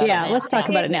talk about it now. Let's talk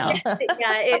about it now.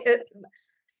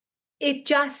 It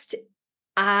just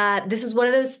this is one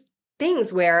of those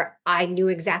things where I knew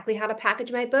exactly how to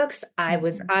package my books. I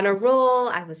was on a roll.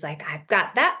 I was like, I've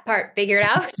got that part figured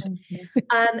out.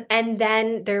 And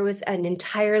then there was an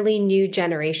entirely new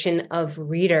generation of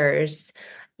readers,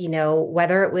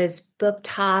 whether it was book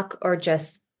talk or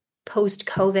just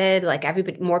post-COVID,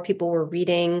 like more people were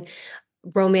reading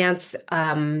romance,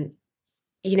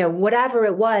 whatever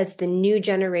it was, the new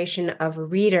generation of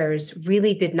readers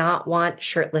really did not want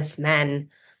shirtless men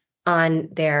on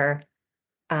their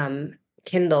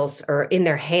Kindles or in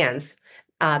their hands.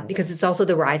 because it's also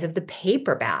the rise of the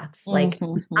paperbacks. Like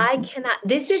I cannot,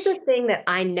 this is a thing that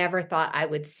I never thought I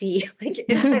would see. Like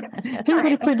Who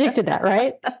would have predicted that,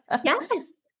 right?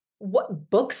 yes. What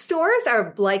bookstores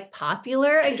are like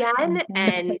popular again,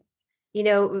 and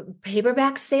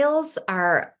paperback sales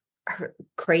are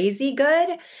crazy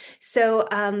good. So,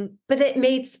 but it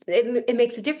makes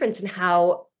a difference in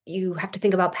how you have to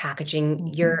think about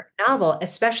packaging your novel,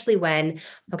 especially when,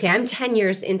 okay, I'm 10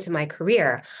 years into my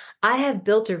career. I have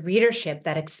built a readership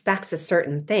that expects a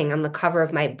certain thing on the cover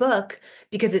of my book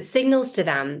because it signals to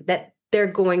them that they're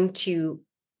going to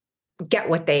get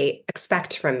what they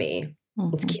expect from me.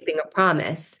 It's keeping a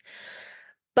promise.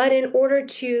 But in order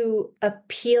to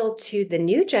appeal to the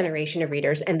new generation of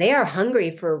readers, and they are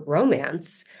hungry for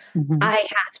romance, I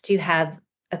have to have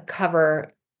a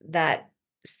cover that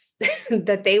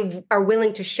that they are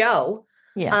willing to show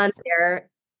on their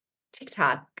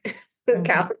TikTok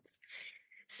accounts.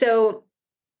 So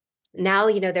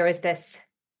now, there was this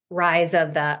rise of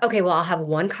okay, well, I'll have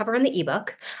one cover on the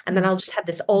ebook, and then I'll just have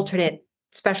this alternate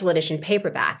special edition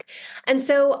paperback. And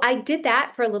so I did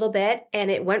that for a little bit,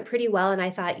 and it went pretty well. And I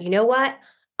thought, you know what?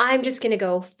 I'm just going to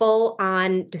go full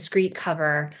on discrete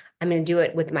cover. I'm going to do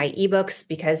it with my ebooks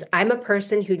because I'm a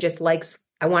person who just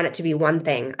I want it to be one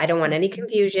thing. I don't want any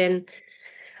confusion.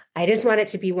 I just want it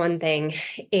to be one thing.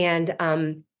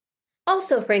 And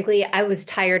also, frankly, I was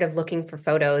tired of looking for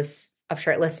photos of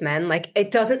shirtless men. Like,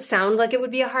 it doesn't sound like it would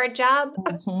be a hard job,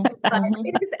 but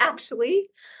it is actually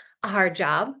a hard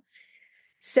job.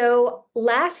 So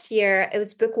last year, it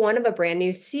was book one of a brand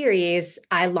new series.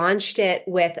 I launched it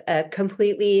with a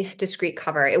completely discrete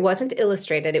cover. It wasn't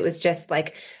illustrated. It was just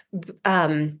like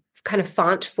kind of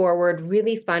font forward,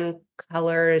 really fun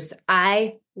colors.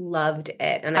 I loved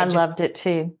it. And I loved it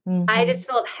too. I just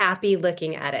felt happy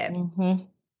looking at it.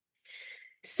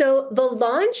 So the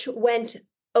launch went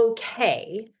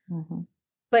okay,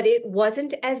 but it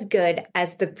wasn't as good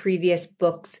as the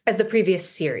previous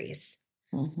series.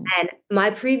 And my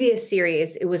previous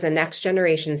series, it was a next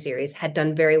generation series, had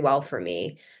done very well for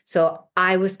me. So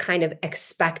I was kind of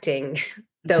expecting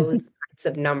those kinds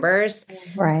of numbers.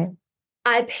 Right.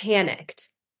 I panicked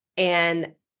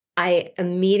and I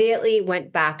immediately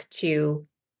went back to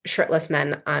shirtless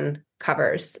men on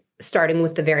covers, starting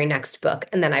with the very next book.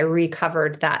 And then I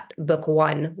recovered that book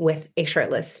one with a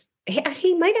shirtless.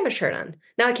 He might have a shirt on.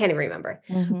 Now I can't even remember.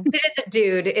 But it is a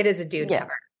dude. It is a dude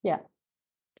cover. Yeah.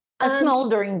 A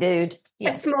smoldering dude.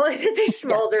 Yeah. It is a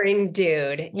smoldering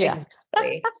dude. Yeah.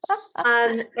 Exactly.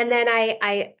 And then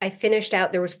I finished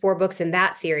out, there was 4 books in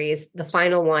that series. The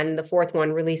final one, the 4th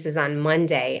one, releases on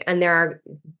Monday, and there are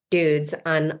dudes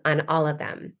on all of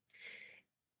them.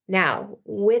 Now,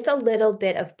 with a little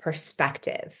bit of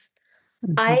perspective,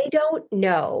 I don't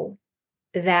know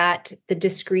that the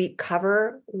discrete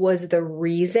cover was the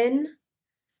reason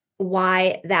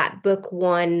why that book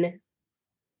one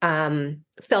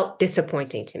felt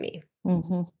disappointing to me.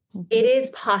 It is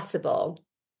possible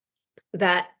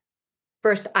that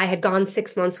first I had gone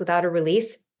 6 months without a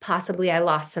release. Possibly I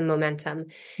lost some momentum.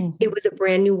 It was a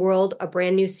brand new world, a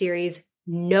brand new series,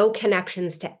 no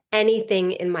connections to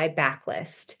anything in my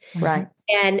backlist. Right.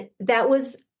 And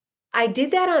I did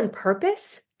that on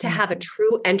purpose to have a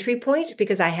true entry point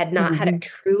because I had not had a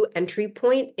true entry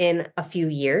point in a few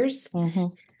years.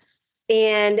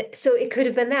 And so it could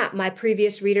have been that my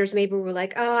previous readers maybe were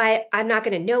like, oh, I'm not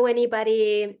going to know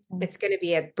anybody. It's going to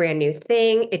be a brand new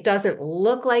thing. It doesn't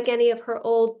look like any of her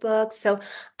old books. So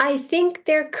I think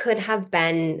there could have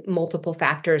been multiple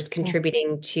factors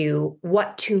contributing to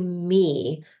what to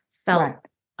me felt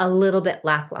a little bit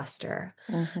lackluster.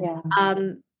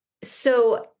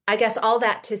 So I guess all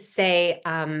that to say,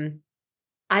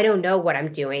 I don't know what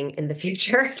I'm doing in the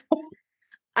future.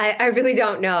 I really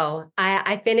don't know.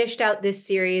 I finished out this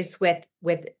series with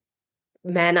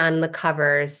men on the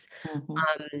covers.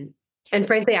 And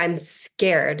frankly, I'm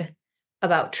scared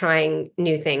about trying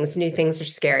new things. New things are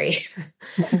scary.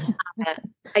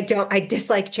 I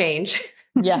dislike change.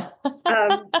 Yeah.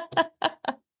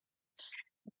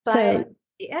 But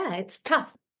yeah, it's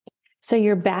tough. So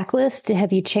your backlist,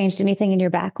 have you changed anything in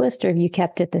your backlist or have you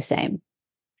kept it the same?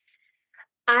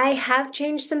 I have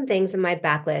changed some things in my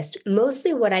backlist.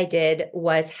 Mostly what I did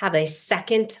was have a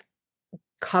second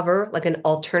cover, like an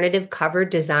alternative cover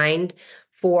designed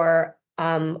for,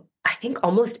 I think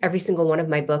almost every single one of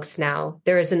my books now.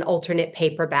 There is an alternate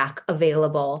paperback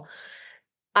available.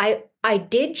 I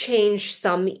did change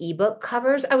some ebook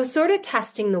covers. I was sort of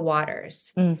testing the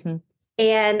waters.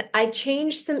 And I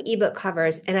changed some ebook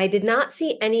covers and I did not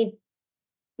see any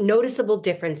noticeable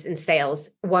difference in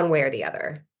sales one way or the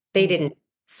other. They didn't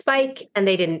spike and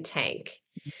they didn't tank.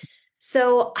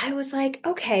 So I was like,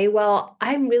 okay, well,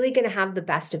 I'm really going to have the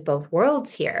best of both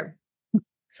worlds here.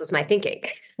 This was my thinking.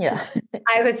 Yeah.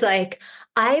 I was like,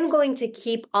 I'm going to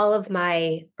keep all of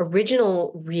my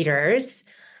original readers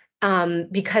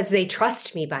because they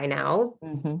trust me by now.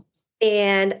 Mm-hmm.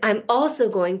 And I'm also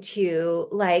going to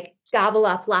like gobble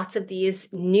up lots of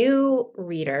these new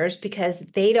readers because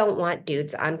they don't want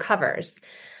dudes on covers.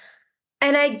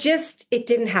 And it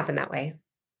didn't happen that way.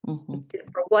 Mm-hmm.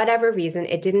 For whatever reason,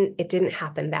 it didn't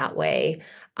happen that way.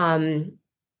 Um,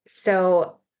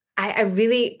 so I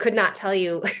really could not tell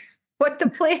you what the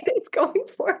plan is going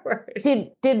forward.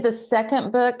 Did the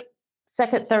second book,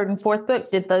 second, third, and fourth book,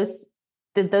 did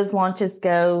those launches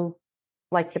go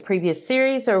like the previous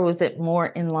series, or was it more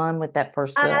in line with that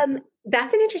first book?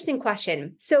 That's an interesting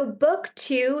question. So book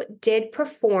two did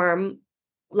perform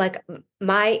like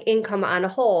my income on a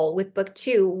whole with book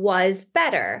two was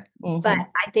better, but Mm-hmm.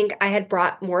 I think I had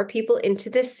brought more people into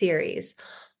this series.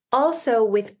 Also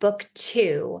with book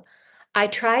two, I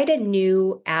tried a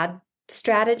new ad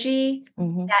strategy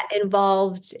Mm-hmm. that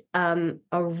involved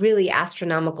a really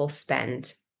astronomical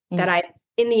spend that Mm-hmm. I,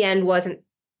 in the end, wasn't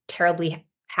terribly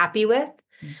happy with.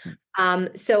 Mm-hmm.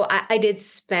 So I did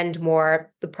spend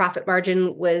more. The profit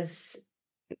margin was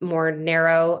more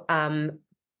narrow.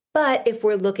 But if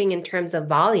we're looking in terms of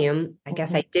volume, I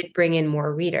guess I did bring in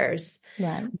more readers.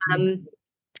 Right. Um,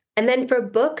 and then for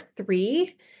book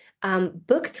three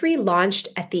launched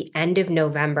at the end of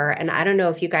November. And I don't know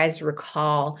if you guys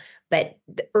recall, but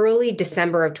the early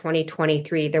December of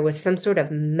 2023, there was some sort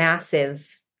of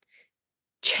massive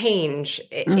change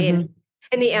in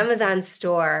the Amazon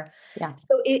store. Yeah.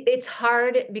 So it's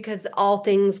hard because all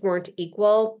things weren't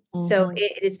equal. So Mm-hmm.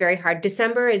 it is very hard.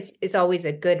 December is always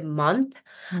a good month.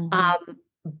 Mm-hmm.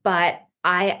 But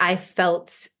I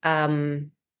felt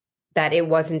that it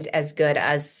wasn't as good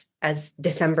as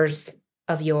December's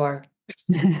of yore.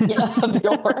 Yeah.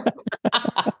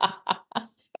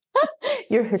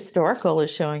 Your historical is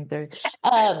showing through.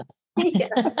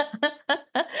 Yes.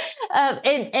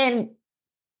 And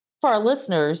for our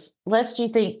listeners, lest you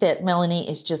think that Melanie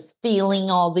is just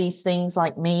feeling all these things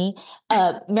like me,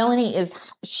 Melanie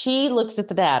she looks at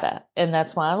the data, and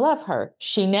that's why I love her.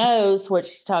 She knows what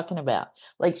she's talking about.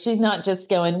 Like, she's not just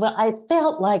going, well, I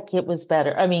felt like it was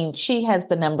better. I mean, she has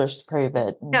the numbers to prove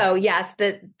it. No, yes,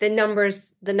 the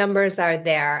numbers are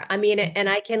there. I mean, and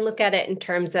I can look at it in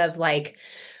terms of like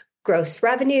gross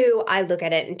revenue. I look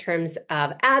at it in terms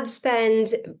of ad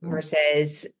spend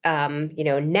versus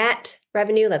net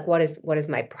revenue. Like what is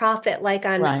my profit like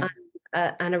Right.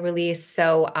 on a release?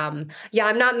 So yeah,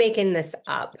 I'm not making this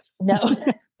up. No.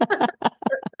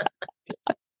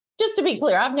 Just to be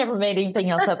clear, I've never made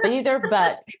anything else up either,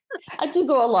 but I do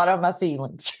go a lot on my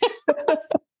feelings.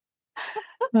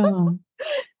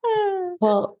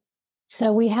 Well,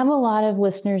 so we have a lot of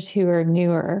listeners who are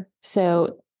newer.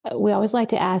 So we always like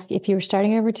to ask, if you were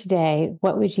starting over today,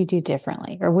 what would you do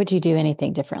differently, or would you do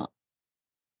anything differently?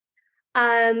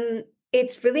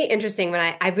 It's really interesting when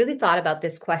I really thought about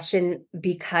this question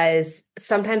because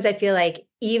sometimes I feel like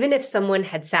even if someone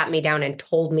had sat me down and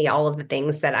told me all of the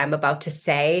things that I'm about to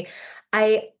say,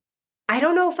 I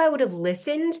don't know if I would have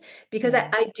listened because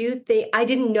I do think I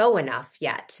didn't know enough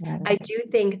yet. Right. I do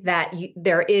think that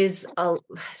there is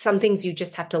some things you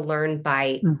just have to learn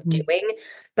by doing.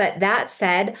 But that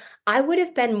said, I would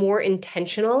have been more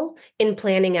intentional in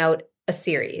planning out a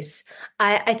series.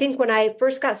 I think when I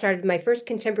first got started, my first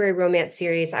contemporary romance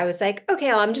series, I was like, okay,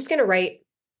 well, I'm just going to write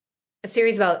a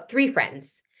series about three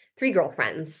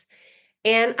girlfriends.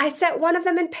 And I set one of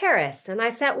them in Paris, and I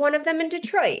set one of them in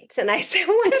Detroit, and I set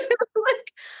one of them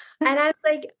and I was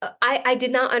like, I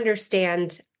did not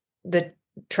understand the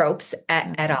tropes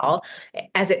at all.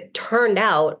 As it turned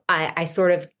out, I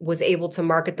sort of was able to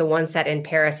market the one set in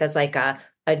Paris as like a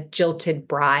jilted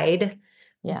bride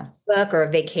book or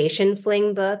a vacation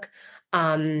fling book.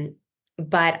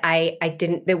 But I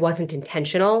didn't, it wasn't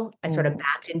intentional. I sort of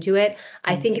backed into it.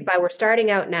 I think if I were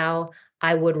starting out now,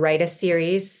 I would write a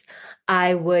series.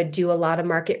 I would do a lot of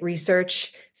market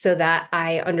research so that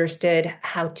I understood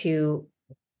how to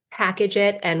package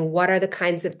it and what are the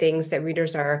kinds of things that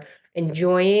readers are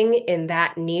enjoying in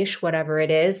that niche, whatever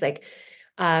it is. Like,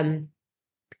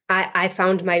 I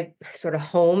found my sort of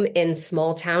home in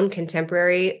small town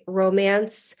contemporary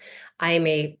romance. I am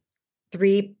a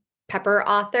three pepper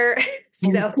author.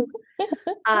 So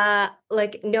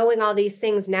like knowing all these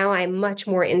things, now I'm much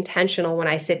more intentional when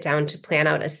I sit down to plan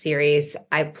out a series.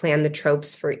 I plan the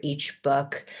tropes for each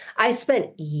book. I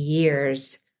spent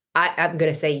years, I'm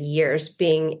going to say years,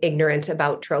 being ignorant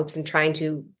about tropes and trying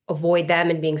to avoid them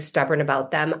and being stubborn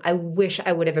about them. I wish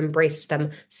I would have embraced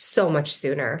them so much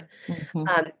sooner,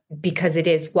 because it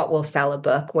is what will sell a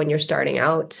book when you're starting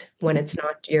out, when it's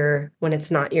not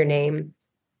your name.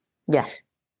 Yeah.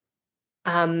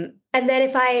 And then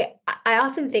if I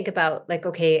often think about like,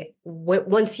 okay,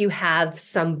 once you have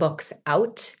some books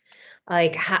out,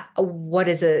 like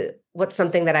what's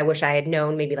something that I wish I had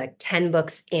known maybe like 10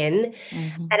 books in.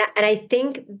 And I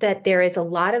think that there is a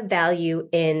lot of value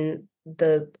in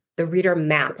the reader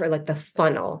map, or like the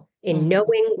funnel, in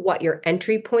knowing what your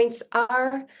entry points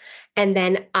are and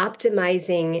then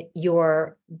optimizing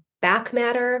your back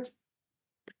matter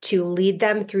to lead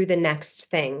them through the next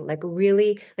thing. Like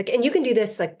really, like, and you can do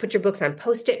this, like put your books on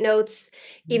Post-it notes,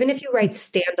 even if you write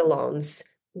standalones,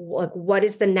 like what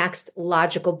is the next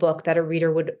logical book that a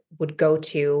reader would go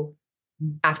to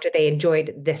after they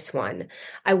enjoyed this one.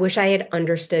 I wish I had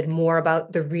understood more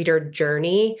about the reader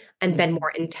journey and been more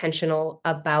intentional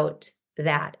about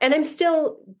that. And I'm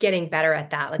still getting better at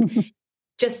that. Like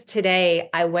just today,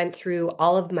 I went through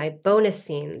all of my bonus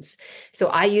scenes. So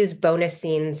I use bonus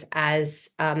scenes as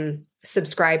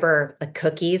subscriber like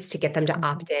cookies to get them to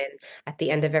opt in at the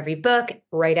end of every book.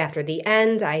 Right after the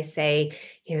end, I say,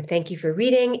 thank you for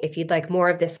reading. If you'd like more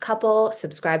of this couple,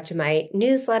 subscribe to my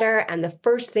newsletter. And the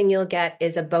first thing you'll get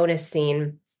is a bonus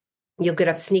scene. You'll get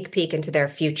a sneak peek into their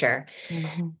future.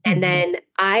 And then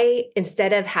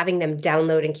instead of having them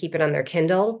download and keep it on their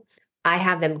Kindle, I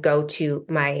have them go to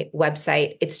my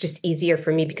website. It's just easier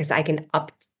for me because I can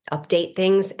update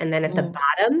things. And then at the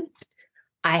bottom,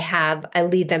 I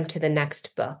lead them to the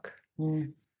next book.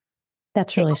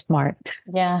 That's really smart.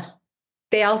 Yeah.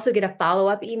 They also get a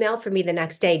follow-up email from me the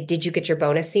next day. Did you get your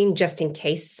bonus scene? Just in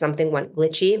case something went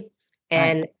glitchy.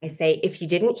 And I say, if you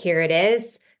didn't, here it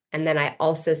is. And then I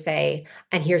also say,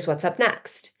 and here's what's up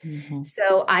next.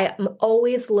 So I'm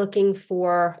always looking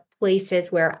for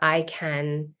places where I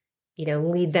can,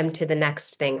 lead them to the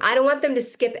next thing. I don't want them to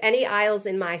skip any aisles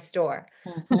in my store.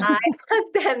 I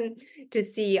want them to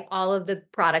see all of the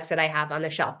products that I have on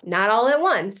the shelf, not all at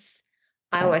once.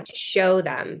 I want to show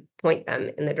them, point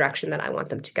them in the direction that I want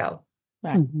them to go.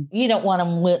 Right. You don't want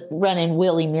them running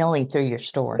willy-nilly through your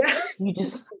store. You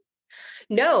just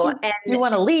and you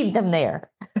want to lead them there.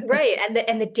 Right.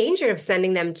 And the danger of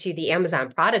sending them to the Amazon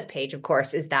product page, of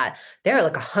course, is that there are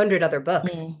like 100 other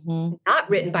books not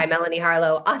written by Melanie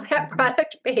Harlow on that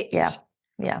product page. Yeah.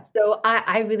 Yeah. So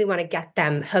I really want to get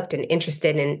them hooked and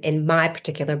interested in my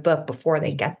particular book before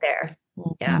they get there.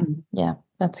 Yeah. Yeah.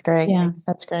 That's great. Yeah.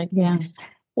 That's great. Yeah.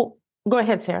 Well, go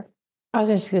ahead, Sarah. I was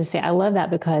just going to say, I love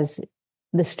that because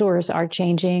the stores are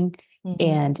changing.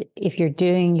 And if you're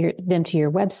doing them to your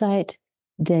website,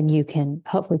 then you can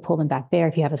hopefully pull them back there.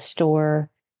 If you have a store,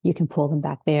 you can pull them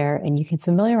back there and you can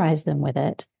familiarize them with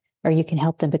it, or you can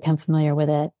help them become familiar with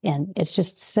it. And it's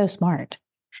just so smart.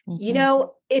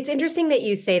 It's interesting that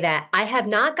you say that. I have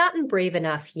not gotten brave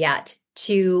enough yet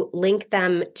to link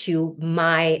them to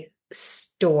my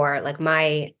store, like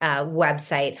my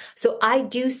website. So I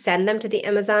do send them to the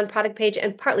Amazon product page.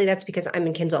 And partly that's because I'm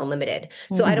in Kindle Unlimited.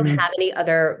 So I don't have any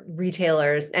other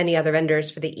retailers, any other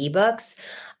vendors for the ebooks.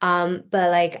 But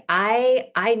like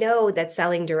I know that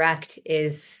selling direct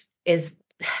is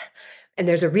and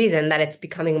there's a reason that it's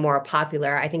becoming more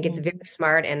popular. I think it's very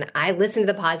smart. And I listen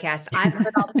to the podcast. I've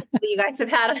heard all the people you guys have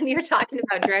had on here talking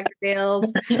about direct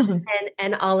sales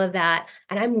and all of that.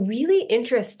 And I'm really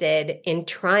interested in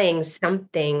trying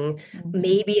something,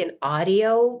 maybe an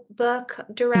audio book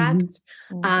direct.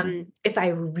 If I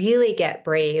really get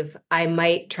brave, I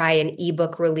might try an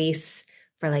ebook release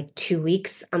for like 2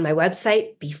 weeks on my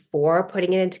website before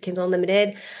putting it into Kindle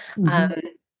Unlimited.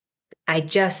 I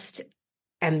just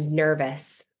am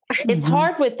nervous. It's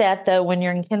hard with that though when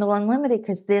you're in Kindle Unlimited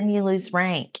because then you lose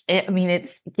rank.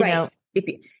 It's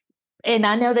and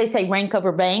I know they say rank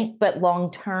over bank, but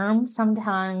long term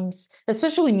sometimes,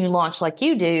 especially when you launch like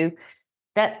you do,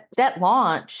 that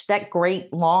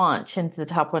great launch into the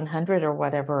top 100 or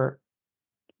whatever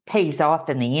pays off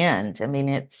in the end.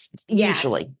 It's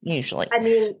usually.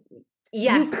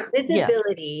 Yes,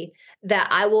 visibility that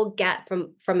I will get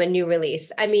from a new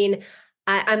release.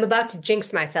 I'm about to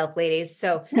jinx myself, ladies.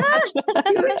 So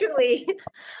usually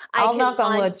I'll knock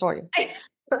on wood for you.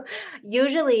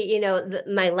 Usually,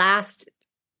 my last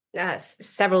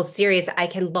several series, I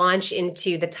can launch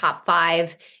into the top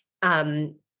 5,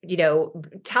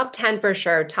 top 10 for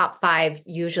sure, top 5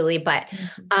 usually. But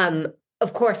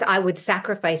of course, I would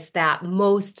sacrifice that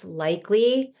most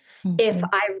likely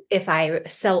if I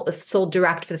sold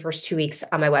direct for the first 2 weeks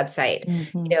on my website.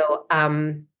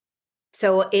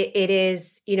 So it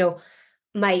is,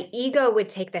 my ego would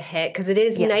take the hit because it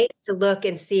is nice to look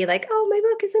and see like, oh, my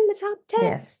book is in the top 10.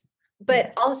 Yes.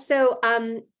 But also,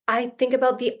 I think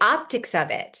about the optics of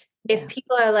it. If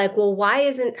people are like, well,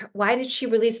 why did she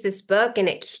release this book and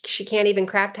she can't even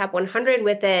crack top 100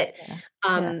 with it?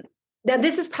 Now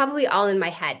this is probably all in my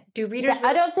head. Do readers?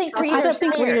 I don't think readers. I don't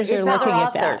think readers are looking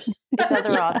at that. It's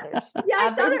other authors. Yeah,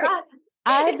 it's other authors.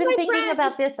 I've been thinking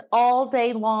about this all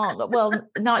day long. Well,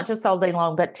 not just all day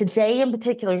long, but today in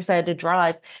particular, because I had to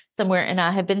drive somewhere, and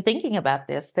I have been thinking about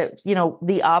this. That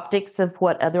the optics of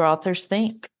what other authors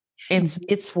think.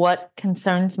 It's what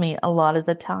concerns me a lot of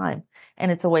the time,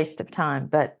 and it's a waste of time.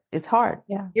 But it's hard.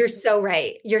 Yeah, you're so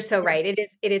right. You're so right.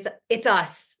 It's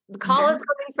us. The call is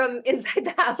coming from inside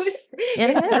the house.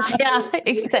 Yeah,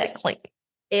 exactly.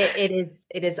 It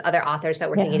is other authors that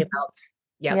we're thinking about.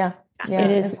 Yeah,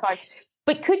 it is hard.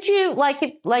 But could you,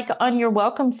 like on your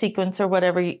welcome sequence or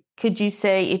whatever, could you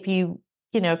say if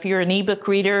you're an ebook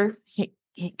reader,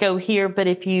 go here, but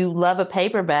if you love a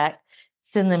paperback,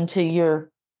 send them to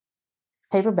your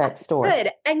paperback store?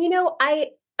 Good. And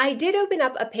I did open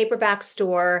up a paperback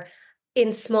store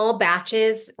in small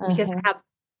batches because I have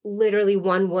literally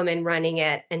one woman running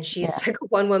it, and she's like a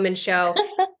one-woman show,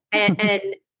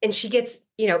 and she gets,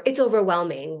 it's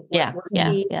overwhelming.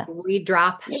 We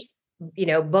drop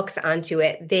books onto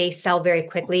it, they sell very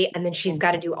quickly, and then she's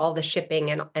got to do all the shipping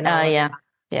and all that.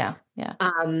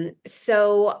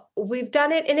 So we've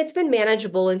done it, and it's been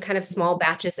manageable in kind of small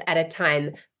batches at a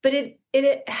time, but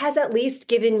it has at least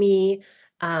given me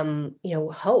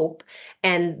hope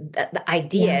and the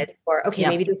ideas for,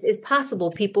 maybe this is possible.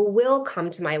 People will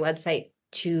come to my website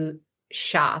to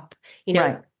shop,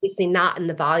 obviously not in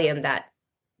the volume that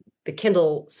the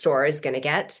Kindle store is going to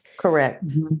get. Correct.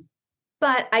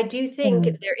 But I do think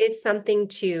there is something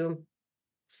to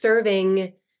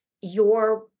serving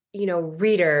your,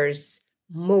 readers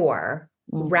more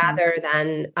rather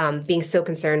than being so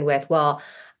concerned with, well,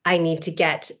 I need to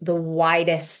get the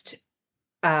widest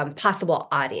possible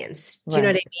audience. Do you know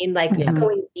what I mean? Like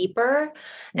going deeper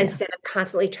instead of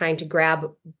constantly trying to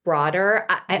grab broader.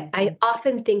 I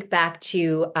often think back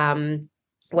to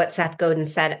what Seth Godin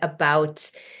said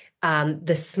about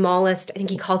the smallest, I think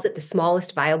he calls it the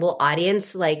smallest viable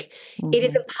audience. Like it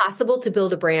is impossible to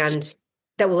build a brand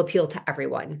that will appeal to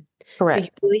everyone. Correct. So you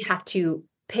really have to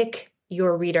pick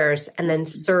your readers and then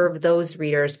serve those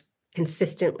readers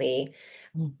consistently,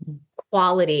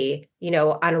 quality,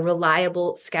 on a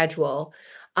reliable schedule.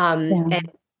 And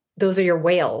those are your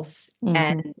whales,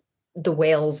 and the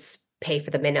whales pay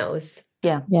for the minnows.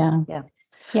 Yeah.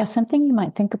 Something you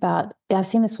might think about, I've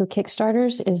seen this with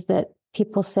Kickstarters, is that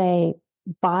people say,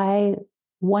 buy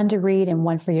one to read and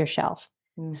one for your shelf.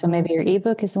 So maybe your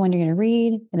ebook is the one you're going to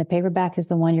read, and the paperback is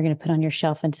the one you're going to put on your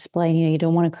shelf and display. You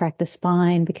don't want to crack the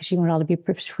spine because you want it all to be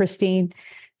pristine.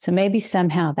 So maybe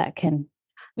somehow that can.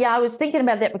 Yeah, I was thinking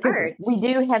about that because we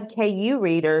do have KU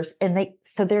readers, and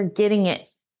they're getting it,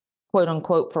 quote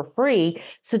unquote, for free.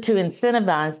 So to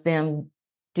incentivize them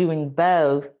doing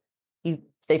both,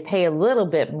 they pay a little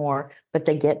bit more, but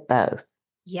they get both.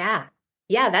 Yeah,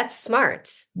 that's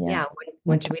smart. Yeah,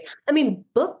 one to read. I mean,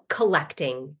 book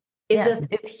collecting is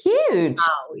it's huge.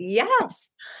 Oh,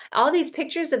 yes. All these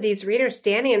pictures of these readers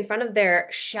standing in front of their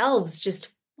shelves, just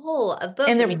full of books.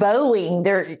 And they're bowing.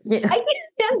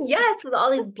 Yes, with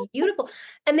all these beautiful,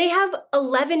 and they have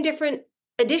 11 different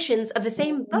editions of the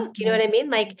same book. You know what I mean?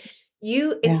 Like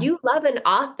if you love an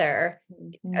author,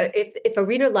 if a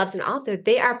reader loves an author,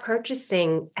 they are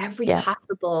purchasing every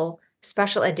possible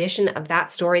special edition of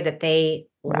that story that they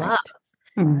love.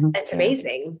 It's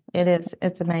amazing. It is.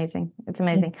 It's amazing. It's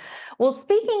amazing. Well,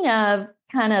 speaking of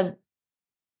kind of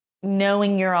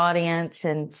knowing your audience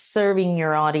and serving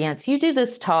your audience, you do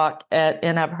this talk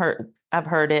and I've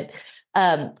heard it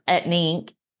at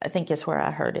NINC. I think is where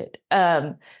I heard it.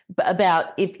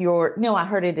 About I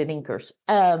heard it at Inkers.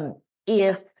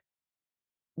 If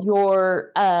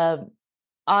your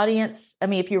audience,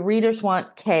 if your readers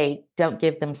want cake, don't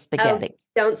give them spaghetti. Oh,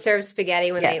 don't serve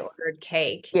spaghetti when they ordered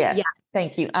cake. Yes. Yeah.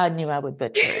 Thank you. I knew I would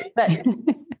butcher it. But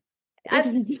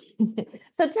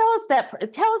so tell us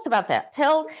about that.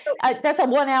 That's a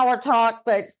 1-hour talk,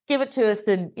 but give it to us.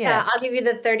 And I'll give you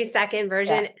the 30-second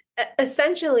version.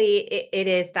 Essentially, it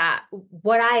is that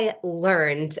what I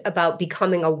learned about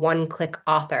becoming a one-click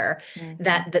author,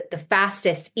 that the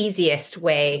fastest, easiest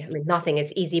way, nothing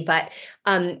is easy, but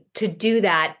to do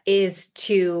that is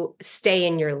to stay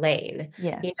in your lane,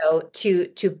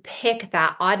 to pick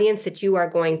that audience that you are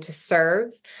going to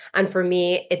serve. And for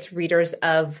me, it's readers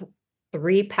of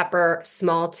 3-pepper,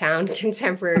 small town,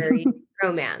 contemporary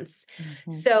romance.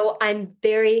 So I'm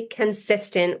very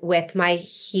consistent with my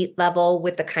heat level,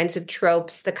 with the kinds of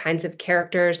tropes, the kinds of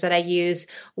characters that I use,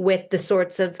 with the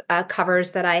sorts of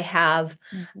covers that I have.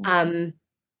 And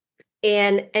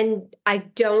I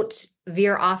don't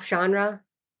veer off genre.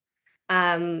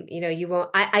 You won't,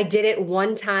 I did it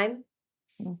one time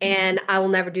and I will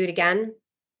never do it again.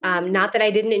 Not that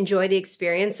I didn't enjoy the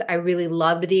experience. I really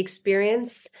loved the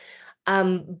experience.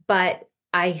 But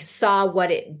I saw what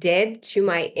it did to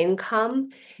my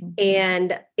income,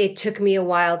 and it took me a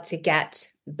while to get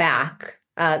back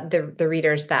the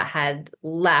readers that had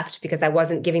left because I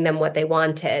wasn't giving them what they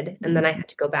wanted, and then I had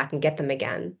to go back and get them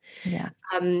again. Yeah.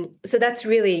 So that's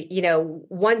really,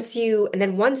 once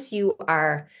you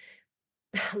are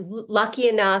lucky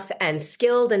enough and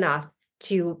skilled enough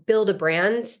to build a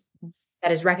brand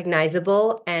that is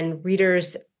recognizable and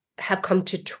readers have come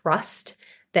to trust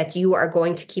that you are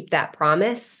going to keep that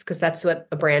promise, because that's what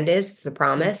a brand is. It's the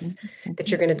promise that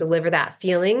you're going to deliver that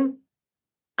feeling.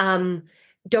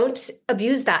 Don't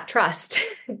abuse that trust.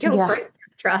 Don't break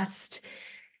that trust.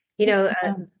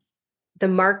 The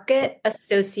market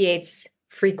associates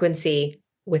frequency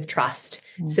with trust.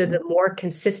 So the more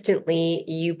consistently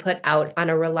you put out on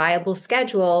a reliable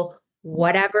schedule,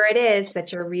 whatever it is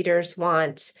that your readers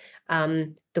want,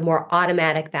 the more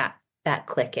automatic that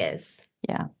click is.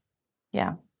 Yeah.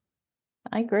 Yeah.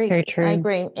 I agree. Very true. I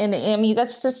agree. And I mean,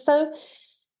 that's just so,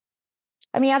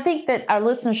 I think that our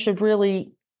listeners should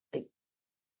really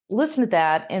listen to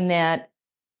that, and that,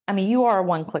 you are a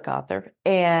one-click author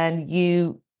and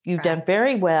you've done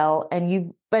very well,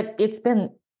 but it's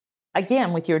been,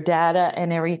 again, with your data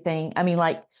and everything.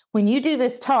 Like when you do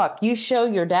this talk, you show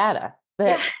your data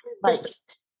that like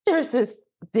there's this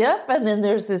dip and then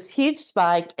there's this huge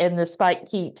spike, and the spike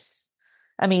keeps,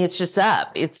 it's just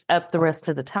up. It's up the rest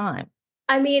of the time.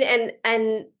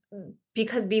 And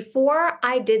because before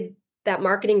I did that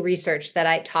marketing research that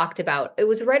I talked about, it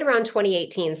was right around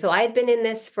 2018. So I had been in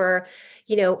this for,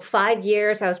 5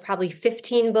 years. I was probably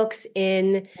 15 books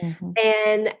in,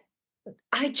 and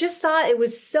I just saw it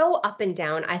was so up and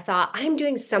down. I thought, I'm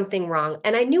doing something wrong.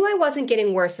 And I knew I wasn't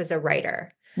getting worse as a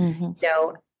writer.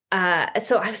 So I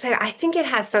was like, I think it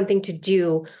has something to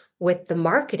do with the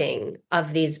marketing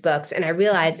of these books. And I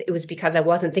realized it was because I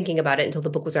wasn't thinking about it until the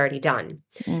book was already done.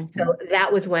 So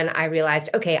that was when I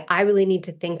realized, okay, I really need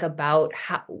to think about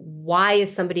why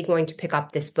is somebody going to pick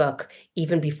up this book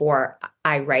even before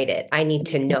I write it? I need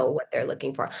to know what they're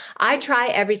looking for. I try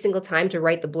every single time to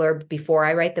write the blurb before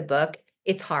I write the book.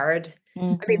 It's hard.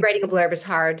 Writing a blurb is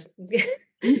hard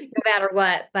no matter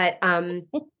what, but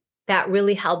that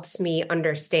really helps me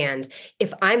understand.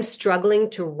 If I'm struggling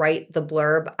to write the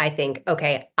blurb, I think,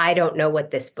 okay, I don't know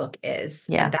what this book is.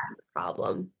 Yeah. And that's a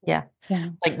problem. Yeah.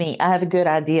 Like me, I have a good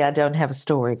idea. I don't have a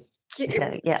story.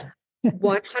 Yeah.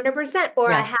 100%.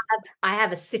 Or I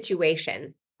have a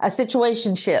situation. A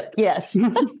situationship. Yes.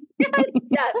 yes.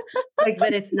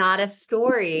 But it's not a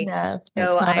story. No,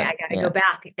 so I got to go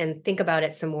back and think about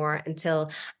it some more and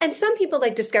some people,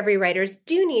 like discovery writers,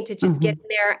 do need to just get in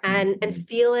there and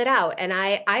feel it out. And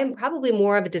I'm probably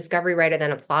more of a discovery writer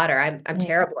than a plotter. I'm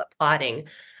terrible at plotting,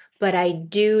 but I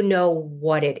do know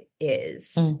what it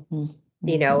is, and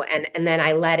then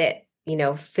I let it,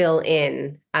 fill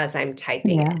in as I'm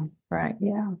typing it. Right.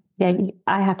 Yeah. Yeah.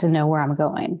 I have to know where I'm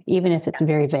going, even if it's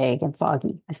very vague and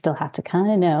foggy. I still have to kind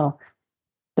of know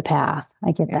the path.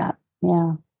 I get that.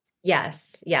 Yeah.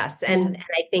 Yes. And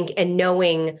I think, and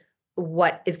knowing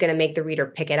what is going to make the reader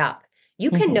pick it up.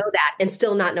 You can know that and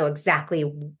still not know exactly,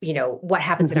 what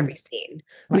happens in every scene,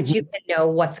 but you can know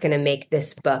what's going to make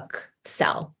this book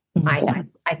sell. I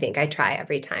think I try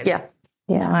every time. Yeah.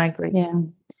 I agree. Yeah.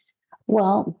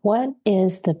 Well, what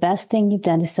is the best thing you've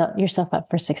done to set yourself up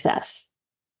for success?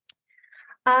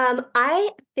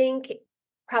 I think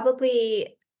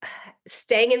probably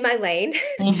staying in my lane,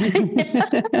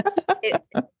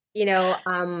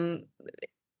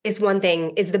 is one thing,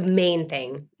 is the main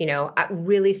thing,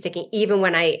 really sticking, even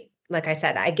when like I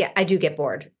said, I do get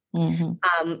bored,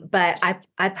 but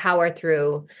I power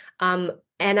through, and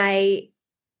I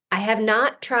have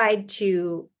not tried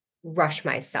to rush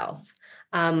myself.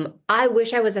 I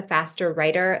wish I was a faster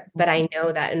writer, but I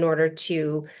know that in order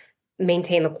to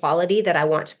maintain the quality that I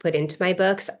want to put into my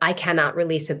books, I cannot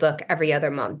release a book every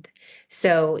other month.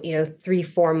 So,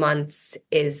 3-4 months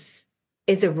is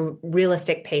a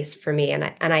realistic pace for me.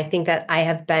 And I think that I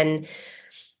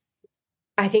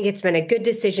think it's been a good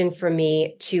decision for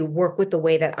me to work with the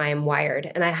way that I am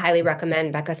wired. And I highly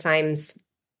recommend Becca Syme's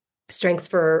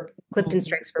Clifton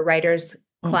Strengths for Writers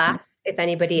class, if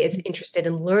anybody is interested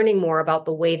in learning more about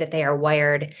the way that they are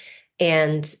wired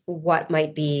and what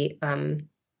might be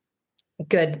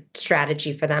good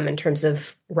strategy for them in terms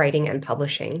of writing and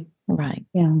publishing. Right.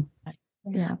 Yeah.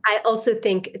 Yeah. I also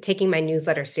think taking my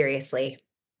newsletter seriously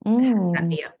has set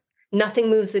me up. Nothing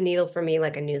moves the needle for me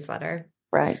like a newsletter.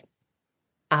 Right.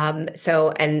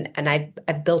 So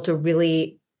I've built a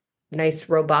really nice,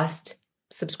 robust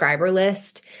subscriber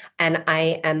list, and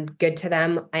I am good to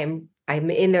them. I'm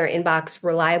in their inbox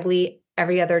reliably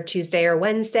every other Tuesday or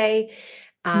Wednesday.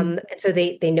 And so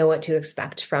they know what to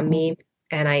expect from me,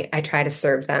 and I try to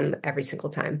serve them every single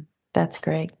time. That's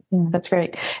great. That's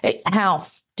great. How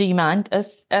do you mind us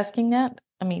asking that?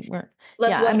 I mean,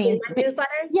 Newsletters?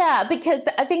 Yeah, because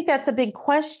I think that's a big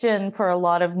question for a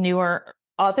lot of newer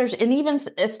authors and even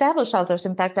established authors.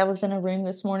 In fact, I was in a room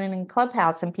this morning in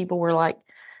Clubhouse and people were like,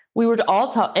 we were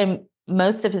all talking, and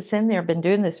most of us in there have been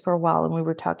doing this for a while, and we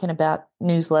were talking about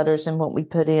newsletters and what we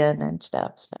put in and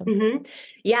stuff. So.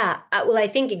 Yeah. Well, I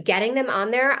think getting them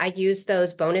on there, I use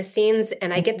those bonus scenes,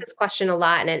 and I get this question a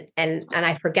lot, and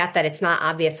I forget that it's not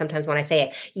obvious sometimes when I say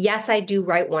it. Yes, I do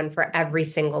write one for every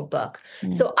single book.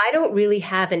 So I don't really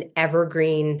have an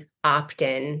evergreen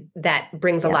opt-in that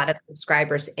brings a lot of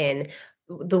subscribers in.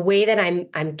 The way that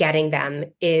I'm getting them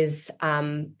is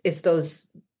those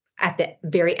at the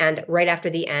very end, right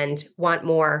after the end, want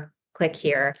more, click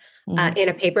here. In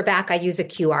a paperback, I use a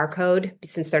QR code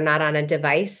since they're not on a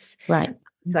device. Right.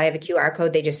 So I have a QR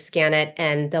code. They just scan it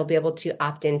and they'll be able to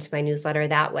opt into my newsletter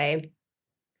that way.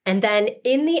 And then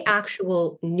in the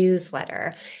actual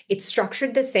newsletter, it's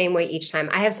structured the same way each time.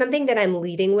 I have something that I'm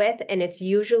leading with, and it's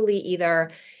usually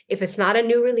either, if it's not a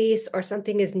new release or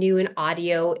something is new in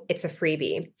audio, it's a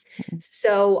freebie.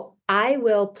 So I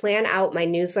will plan out my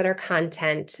newsletter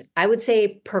content, I would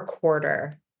say per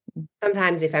quarter.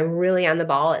 Sometimes if I'm really on the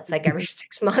ball, it's like every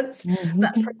 6 months,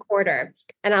 but per quarter.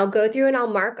 And I'll go through and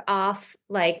I'll mark off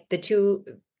like the two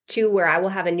where I will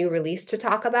have a new release to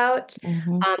talk about,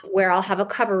 where I'll have a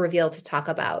cover reveal to talk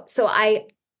about. So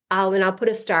I'll put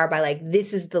a star by like,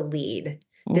 this is the lead.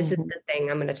 This is the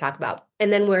thing I'm going to talk about.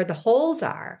 And then where the holes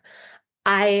are,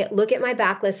 I look at my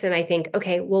backlist and I think,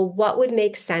 okay, well, what would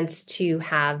make sense to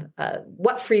have,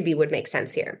 what freebie would make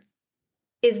sense here?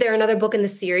 Is there another book in the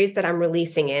series that I'm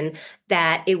releasing in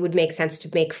that it would make sense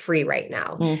to make free right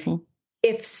now?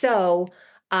 If so,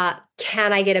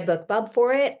 can I get a book bub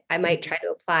for it? I might try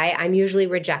to apply. I'm usually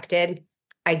rejected.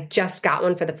 I just got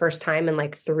one for the first time in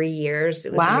like 3 years.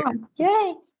 It was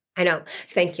Yay. I know.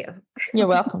 Thank you. You're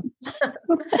welcome.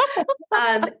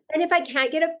 And if I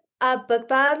can't get a book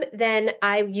bub, then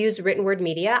I use written word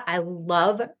media. I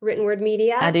love written word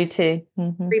media. I do too.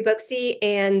 Free Booksy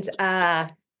and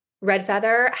Red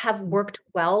Feather have worked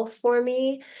well for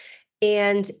me,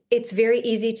 and it's very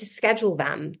easy to schedule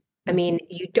them. I mean,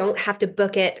 you don't have to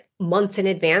book it months in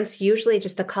advance, usually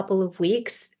just a couple of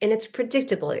weeks, and it's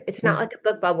predictable. It's not like a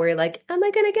book bub where you're like, am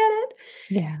I going to get it?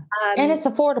 Yeah. And it's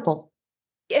affordable.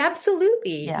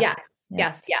 Absolutely. Yeah.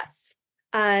 Yes.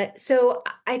 So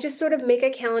I just sort of make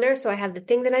a calendar. So I have the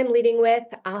thing that I'm leading with.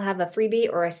 I'll have a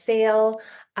freebie or a sale.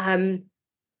 Then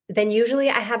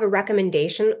usually I have a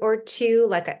recommendation or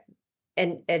two,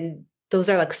 and those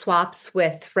are like swaps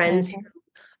with friends who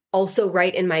also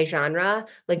write in my genre.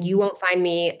 Like you won't find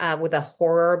me with a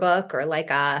horror book or like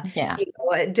a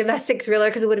domestic thriller,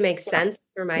 because it wouldn't make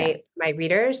sense for my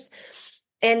readers.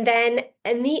 And then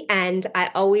in the end,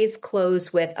 I always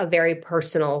close with a very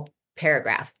personal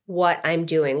paragraph: what I'm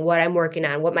doing, what I'm working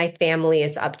on, what my family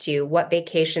is up to, what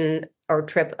vacation or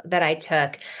trip that I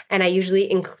took. And I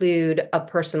usually include a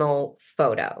personal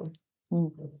photo.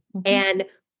 And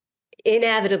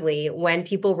inevitably, when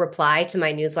people reply to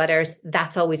my newsletters,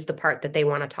 that's always the part that they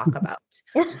want to talk about.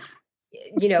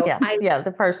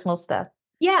 The personal stuff.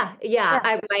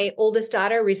 My oldest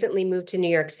daughter recently moved to New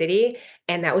York City,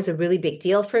 and that was a really big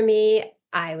deal for me.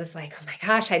 I was like, oh my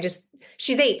gosh,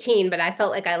 she's 18, but I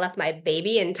felt like I left my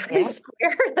baby in Times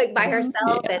Square, like by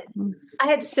herself. And I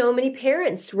had so many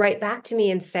parents write back to me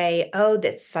and say, oh,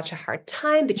 that's such a hard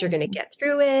time, but you're going to get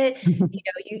through it.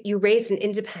 You raised an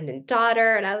independent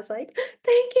daughter. And I was like,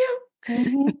 thank you.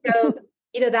 So,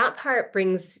 that part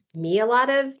brings me a lot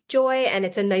of joy, and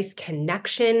it's a nice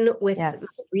connection with my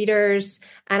readers.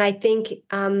 And I think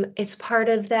it's part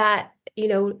of that,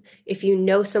 if you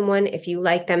know someone, if you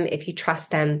like them, if you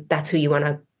trust them, that's who you want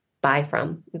to buy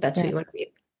from. That's who you want to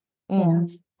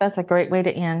read. That's a great way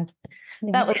to end.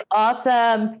 That was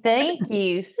awesome. Thank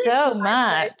you so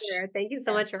much. Pleasure. Thank you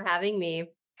so much for having me.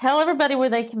 Tell everybody where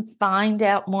they can find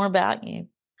out more about you.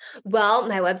 Well,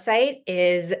 my website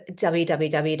is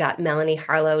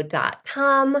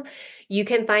www.melanieharlow.com. You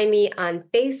can find me on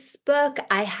Facebook.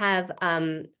 I have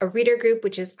a reader group,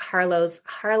 which is Harlow's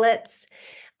Harlots.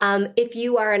 If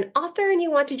you are an author and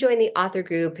you want to join the author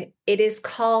group, it is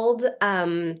called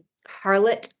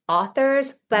Harlot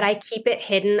Authors, but I keep it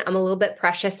hidden. I'm a little bit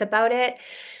precious about it.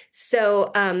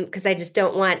 So, because I just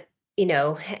don't want,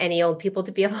 any old people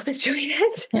to be able to join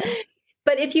it.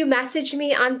 But if you message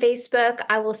me on Facebook,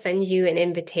 I will send you an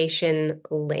invitation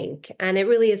link. And it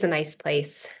really is a nice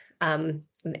place. And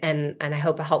I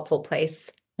hope a helpful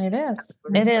place. It is.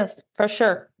 It is, for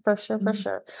sure. For sure, for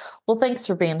sure. Well, thanks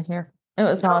for being here. It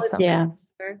was awesome. Yeah.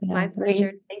 My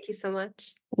pleasure. Thank you so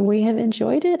much. We have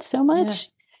enjoyed it so much.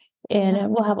 And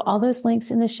we'll have all those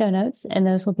links in the show notes, and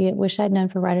those will be at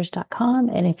wishidknownforwriters.com.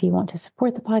 And if you want to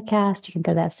support the podcast, you can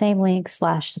go to that same link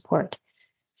 /support.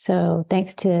 So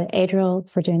thanks to Adriel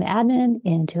for doing the admin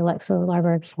and to Alexa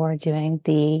Larberg for doing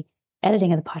the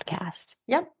editing of the podcast.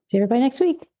 Yep. See everybody next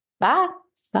week. Bye.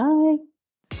 Bye.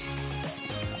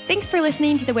 Thanks for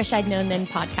listening to the Wish I'd Known Then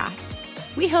podcast.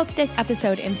 We hope this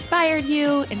episode inspired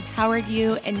you, empowered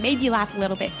you, and made you laugh a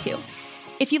little bit too.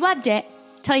 If you loved it,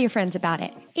 tell your friends about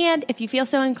it. And if you feel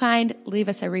so inclined, leave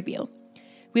us a review.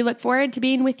 We look forward to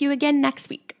being with you again next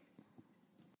week.